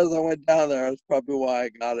because I went down there, that's probably why I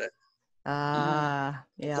got it. Yeah.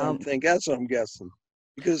 So that's what I'm guessing.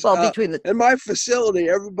 Because between in my facility,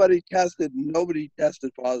 everybody tested, nobody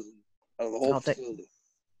tested positive out of the whole facility.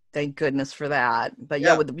 Thank goodness for that. But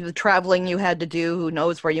yeah, with the traveling you had to do, who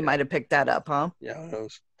knows where you might have picked that up, huh? Yeah, who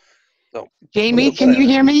knows. So, Jamie, can you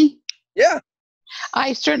hear me? Yeah.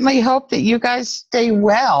 I certainly hope that you guys stay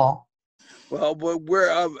well. Well, we're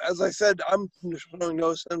as I said, I'm showing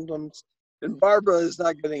no symptoms, and Barbara is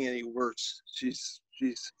not getting any worse. She's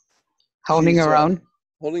Holding her own.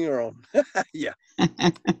 Holding her own. Yeah.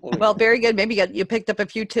 Well, very good. Maybe you picked up a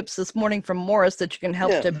few tips this morning from Morris that you can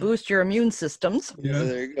help to boost your immune systems. Yeah,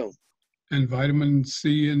 there you go. And vitamin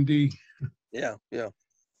C and D. Yeah.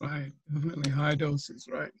 Right, definitely high doses,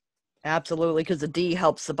 right? Absolutely, because the D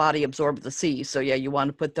helps the body absorb the C. So yeah, you want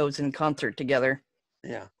to put those in concert together.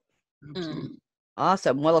 Yeah. Absolutely.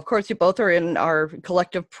 Awesome. Well, of course, you both are in our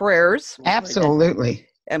collective prayers. Absolutely.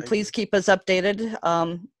 And please keep us updated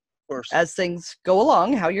course. as things go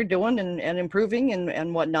along, how you're doing and improving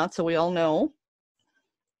and whatnot, so we all know.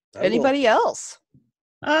 Anybody else?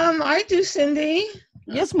 I do, Cindy.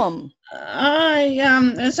 Yes, Mom.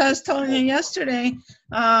 As I was telling you yesterday,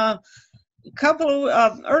 about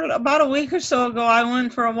a week or so ago, I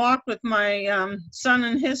went for a walk with my son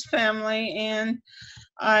and his family, and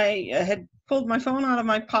I had pulled my phone out of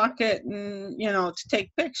my pocket and to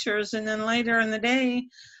take pictures, and then later in the day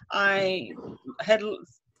I had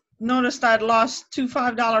noticed I'd lost two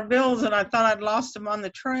 $5 bills, and I thought I'd lost them on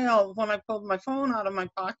the trail when I pulled my phone out of my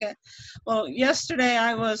pocket. Well, yesterday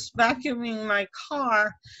I was vacuuming my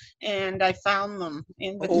car and I found them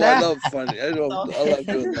in the I love funny. I love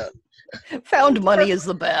doing that. Found money is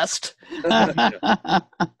the best.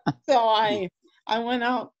 So I went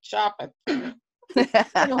out shopping. And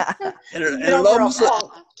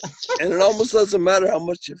it almost doesn't matter how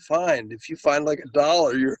much you find. If you find like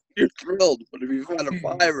 $1, you're thrilled. But if you find a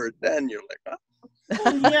 5 or a 10, you're like,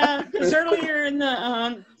 Yeah, because earlier in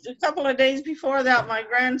a couple of days before that, my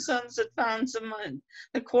grandsons had found some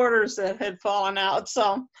the quarters that had fallen out.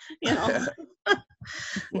 So and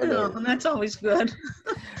that's always good.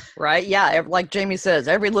 Right? Yeah, like Jamie says,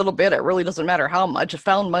 every little bit. It really doesn't matter how much.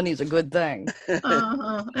 Found money is a good thing.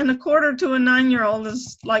 And a quarter to a 9-year-old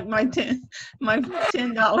is like my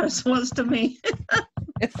 $10 was to me.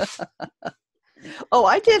 Oh,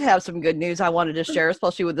 I did have some good news I wanted to share,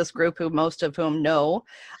 especially with this group who most of whom know.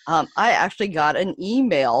 I actually got an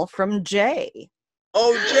email from Jay.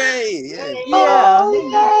 Oh, Jay! Yeah.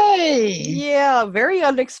 Oh, yay! Yeah, very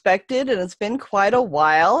unexpected, and it's been quite a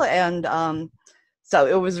while, and so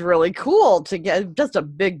it was really cool to get just a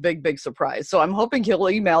big surprise. So I'm hoping he'll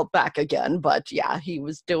email back again, but yeah, he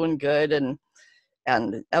was doing good, and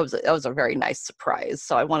that was a very nice surprise.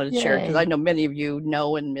 So I wanted to share it because I know many of you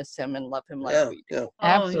know and miss him and love him like we do. Yeah.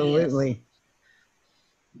 Absolutely.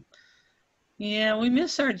 Yeah, we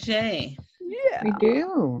miss our Jay. Yeah, We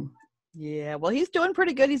do. yeah. Well, he's doing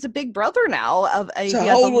pretty good. He's a big brother now. So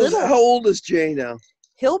how old is Jay now?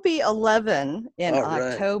 He'll be 11 in All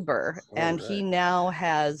right. October, and he now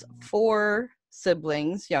has 4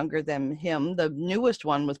 siblings younger than him. The newest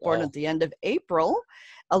one was born at the end of April,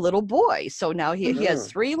 a little boy. So now he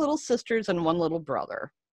has 3 little sisters and 1 little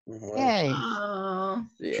brother. Wow. Yay. Oh,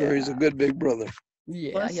 Sure, he's a good big brother.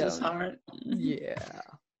 Yeah, bless his heart. yeah.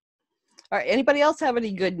 All right. Anybody else have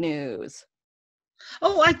any good news?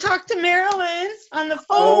 Oh, I talked to Marilyn on the phone.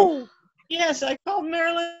 Oh, Yes, I called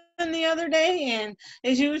Marilyn the other day, and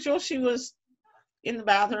as usual, she was in the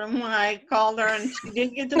bathroom when I called her, and she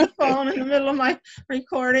did get to the phone in the middle of my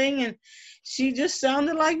recording, and she just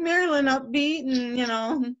sounded like Marilyn, upbeat,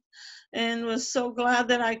 and and was so glad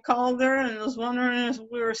that I called her, and was wondering if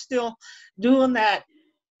we were still doing that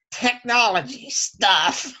technology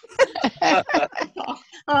stuff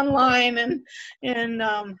online, and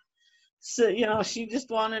so she just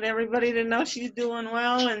wanted everybody to know she's doing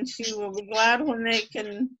well, and she will be glad when they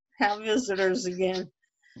can have visitors again.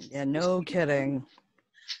 yeah, no kidding.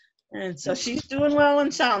 And so she's doing well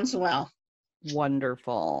and sounds well.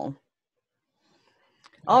 Wonderful.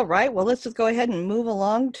 All right, well, let's just go ahead and move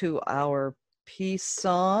along to our peace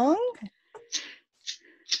song.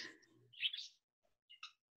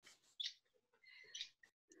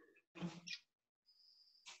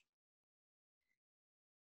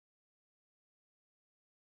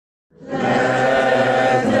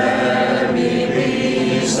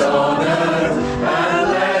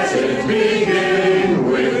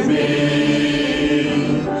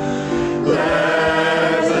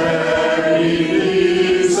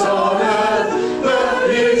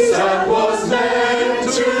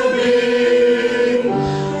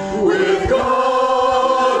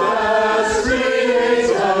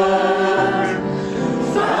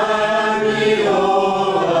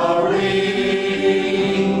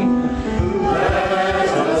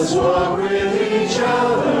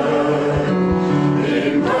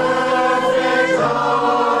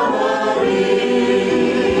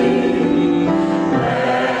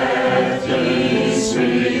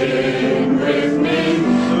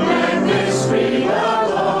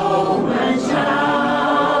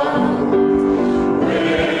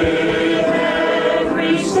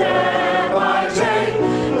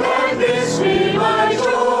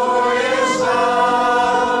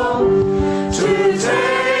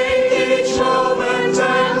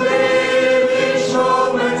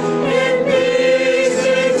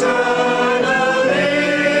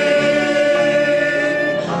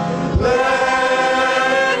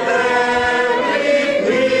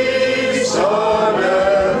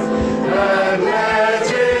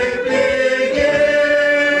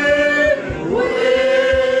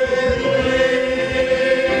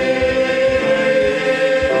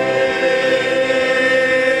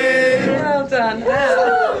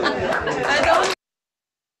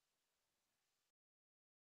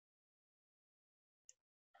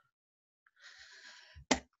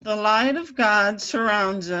 The light of God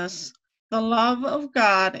surrounds us. The love of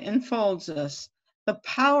God enfolds us. The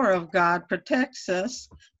power of God protects us.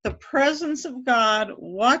 The presence of God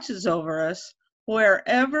watches over us.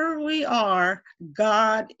 Wherever we are,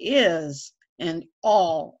 God is, and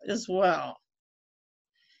all is well.